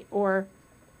weight, or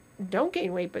don't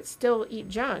gain weight but still eat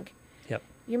junk, Yep.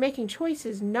 you're making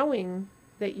choices knowing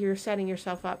that you're setting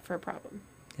yourself up for a problem.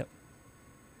 Yep.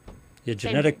 Your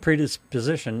Same genetic thing.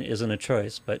 predisposition isn't a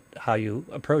choice, but how you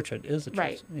approach it is a choice.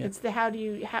 Right. Yeah. It's the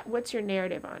what's your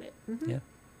narrative on it? Mm-hmm. Yeah.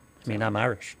 I mean, I'm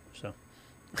Irish, so.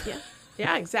 Yeah.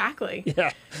 Yeah, exactly.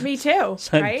 Yeah. Me too,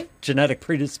 So right? genetic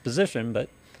predisposition, but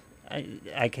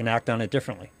I can act on it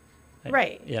differently.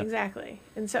 Right. Yeah. Exactly.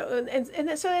 And so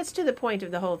so that's to the point of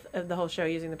the whole show,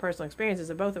 using the personal experiences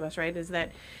of both of us, right? Is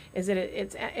that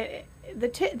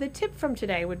the tip from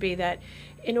today would be that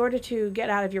in order to get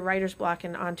out of your writer's block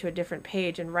and onto a different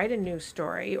page and write a new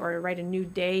story or write a new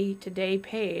day-to-day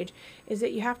page, is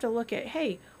that you have to look at,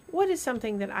 hey, what is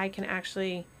something that I can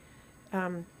actually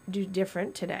do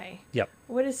different today? Yep.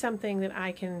 What is something that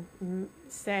I can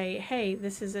say, hey,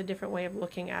 this is a different way of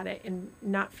looking at it, and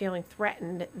not feeling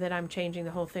threatened that I'm changing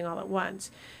the whole thing all at once?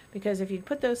 Because if you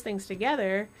put those things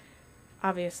together,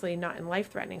 obviously not in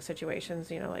life-threatening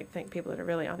situations, like think people that are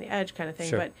really on the edge kind of thing,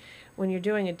 Sure. but when you're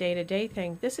doing a day-to-day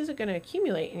thing, this is going to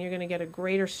accumulate and you're going to get a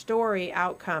greater story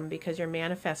outcome because you're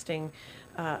manifesting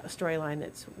a storyline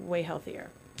that's way healthier.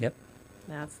 Yep.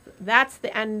 That's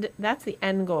the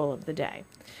end goal of the day.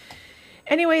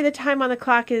 Anyway, the time on the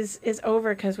clock is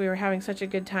over because we were having such a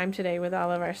good time today with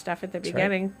all of our stuff at the That's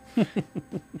beginning.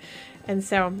 And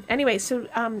so, anyway,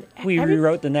 We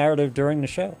rewrote the narrative during the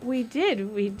show. we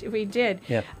did. We did.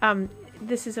 Yeah.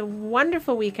 This is a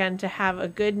wonderful weekend to have a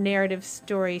good narrative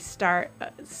story start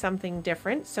something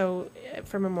different. So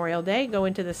for Memorial Day, go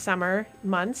into the summer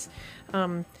months,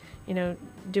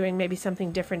 doing maybe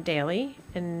something different daily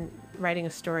and writing a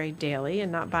story daily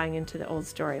and not buying into the old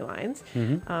storylines,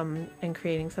 and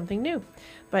creating something new.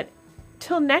 But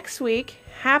till next week,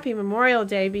 happy Memorial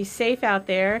Day. Be safe out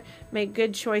there. Make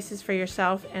good choices for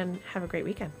yourself and have a great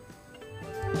weekend.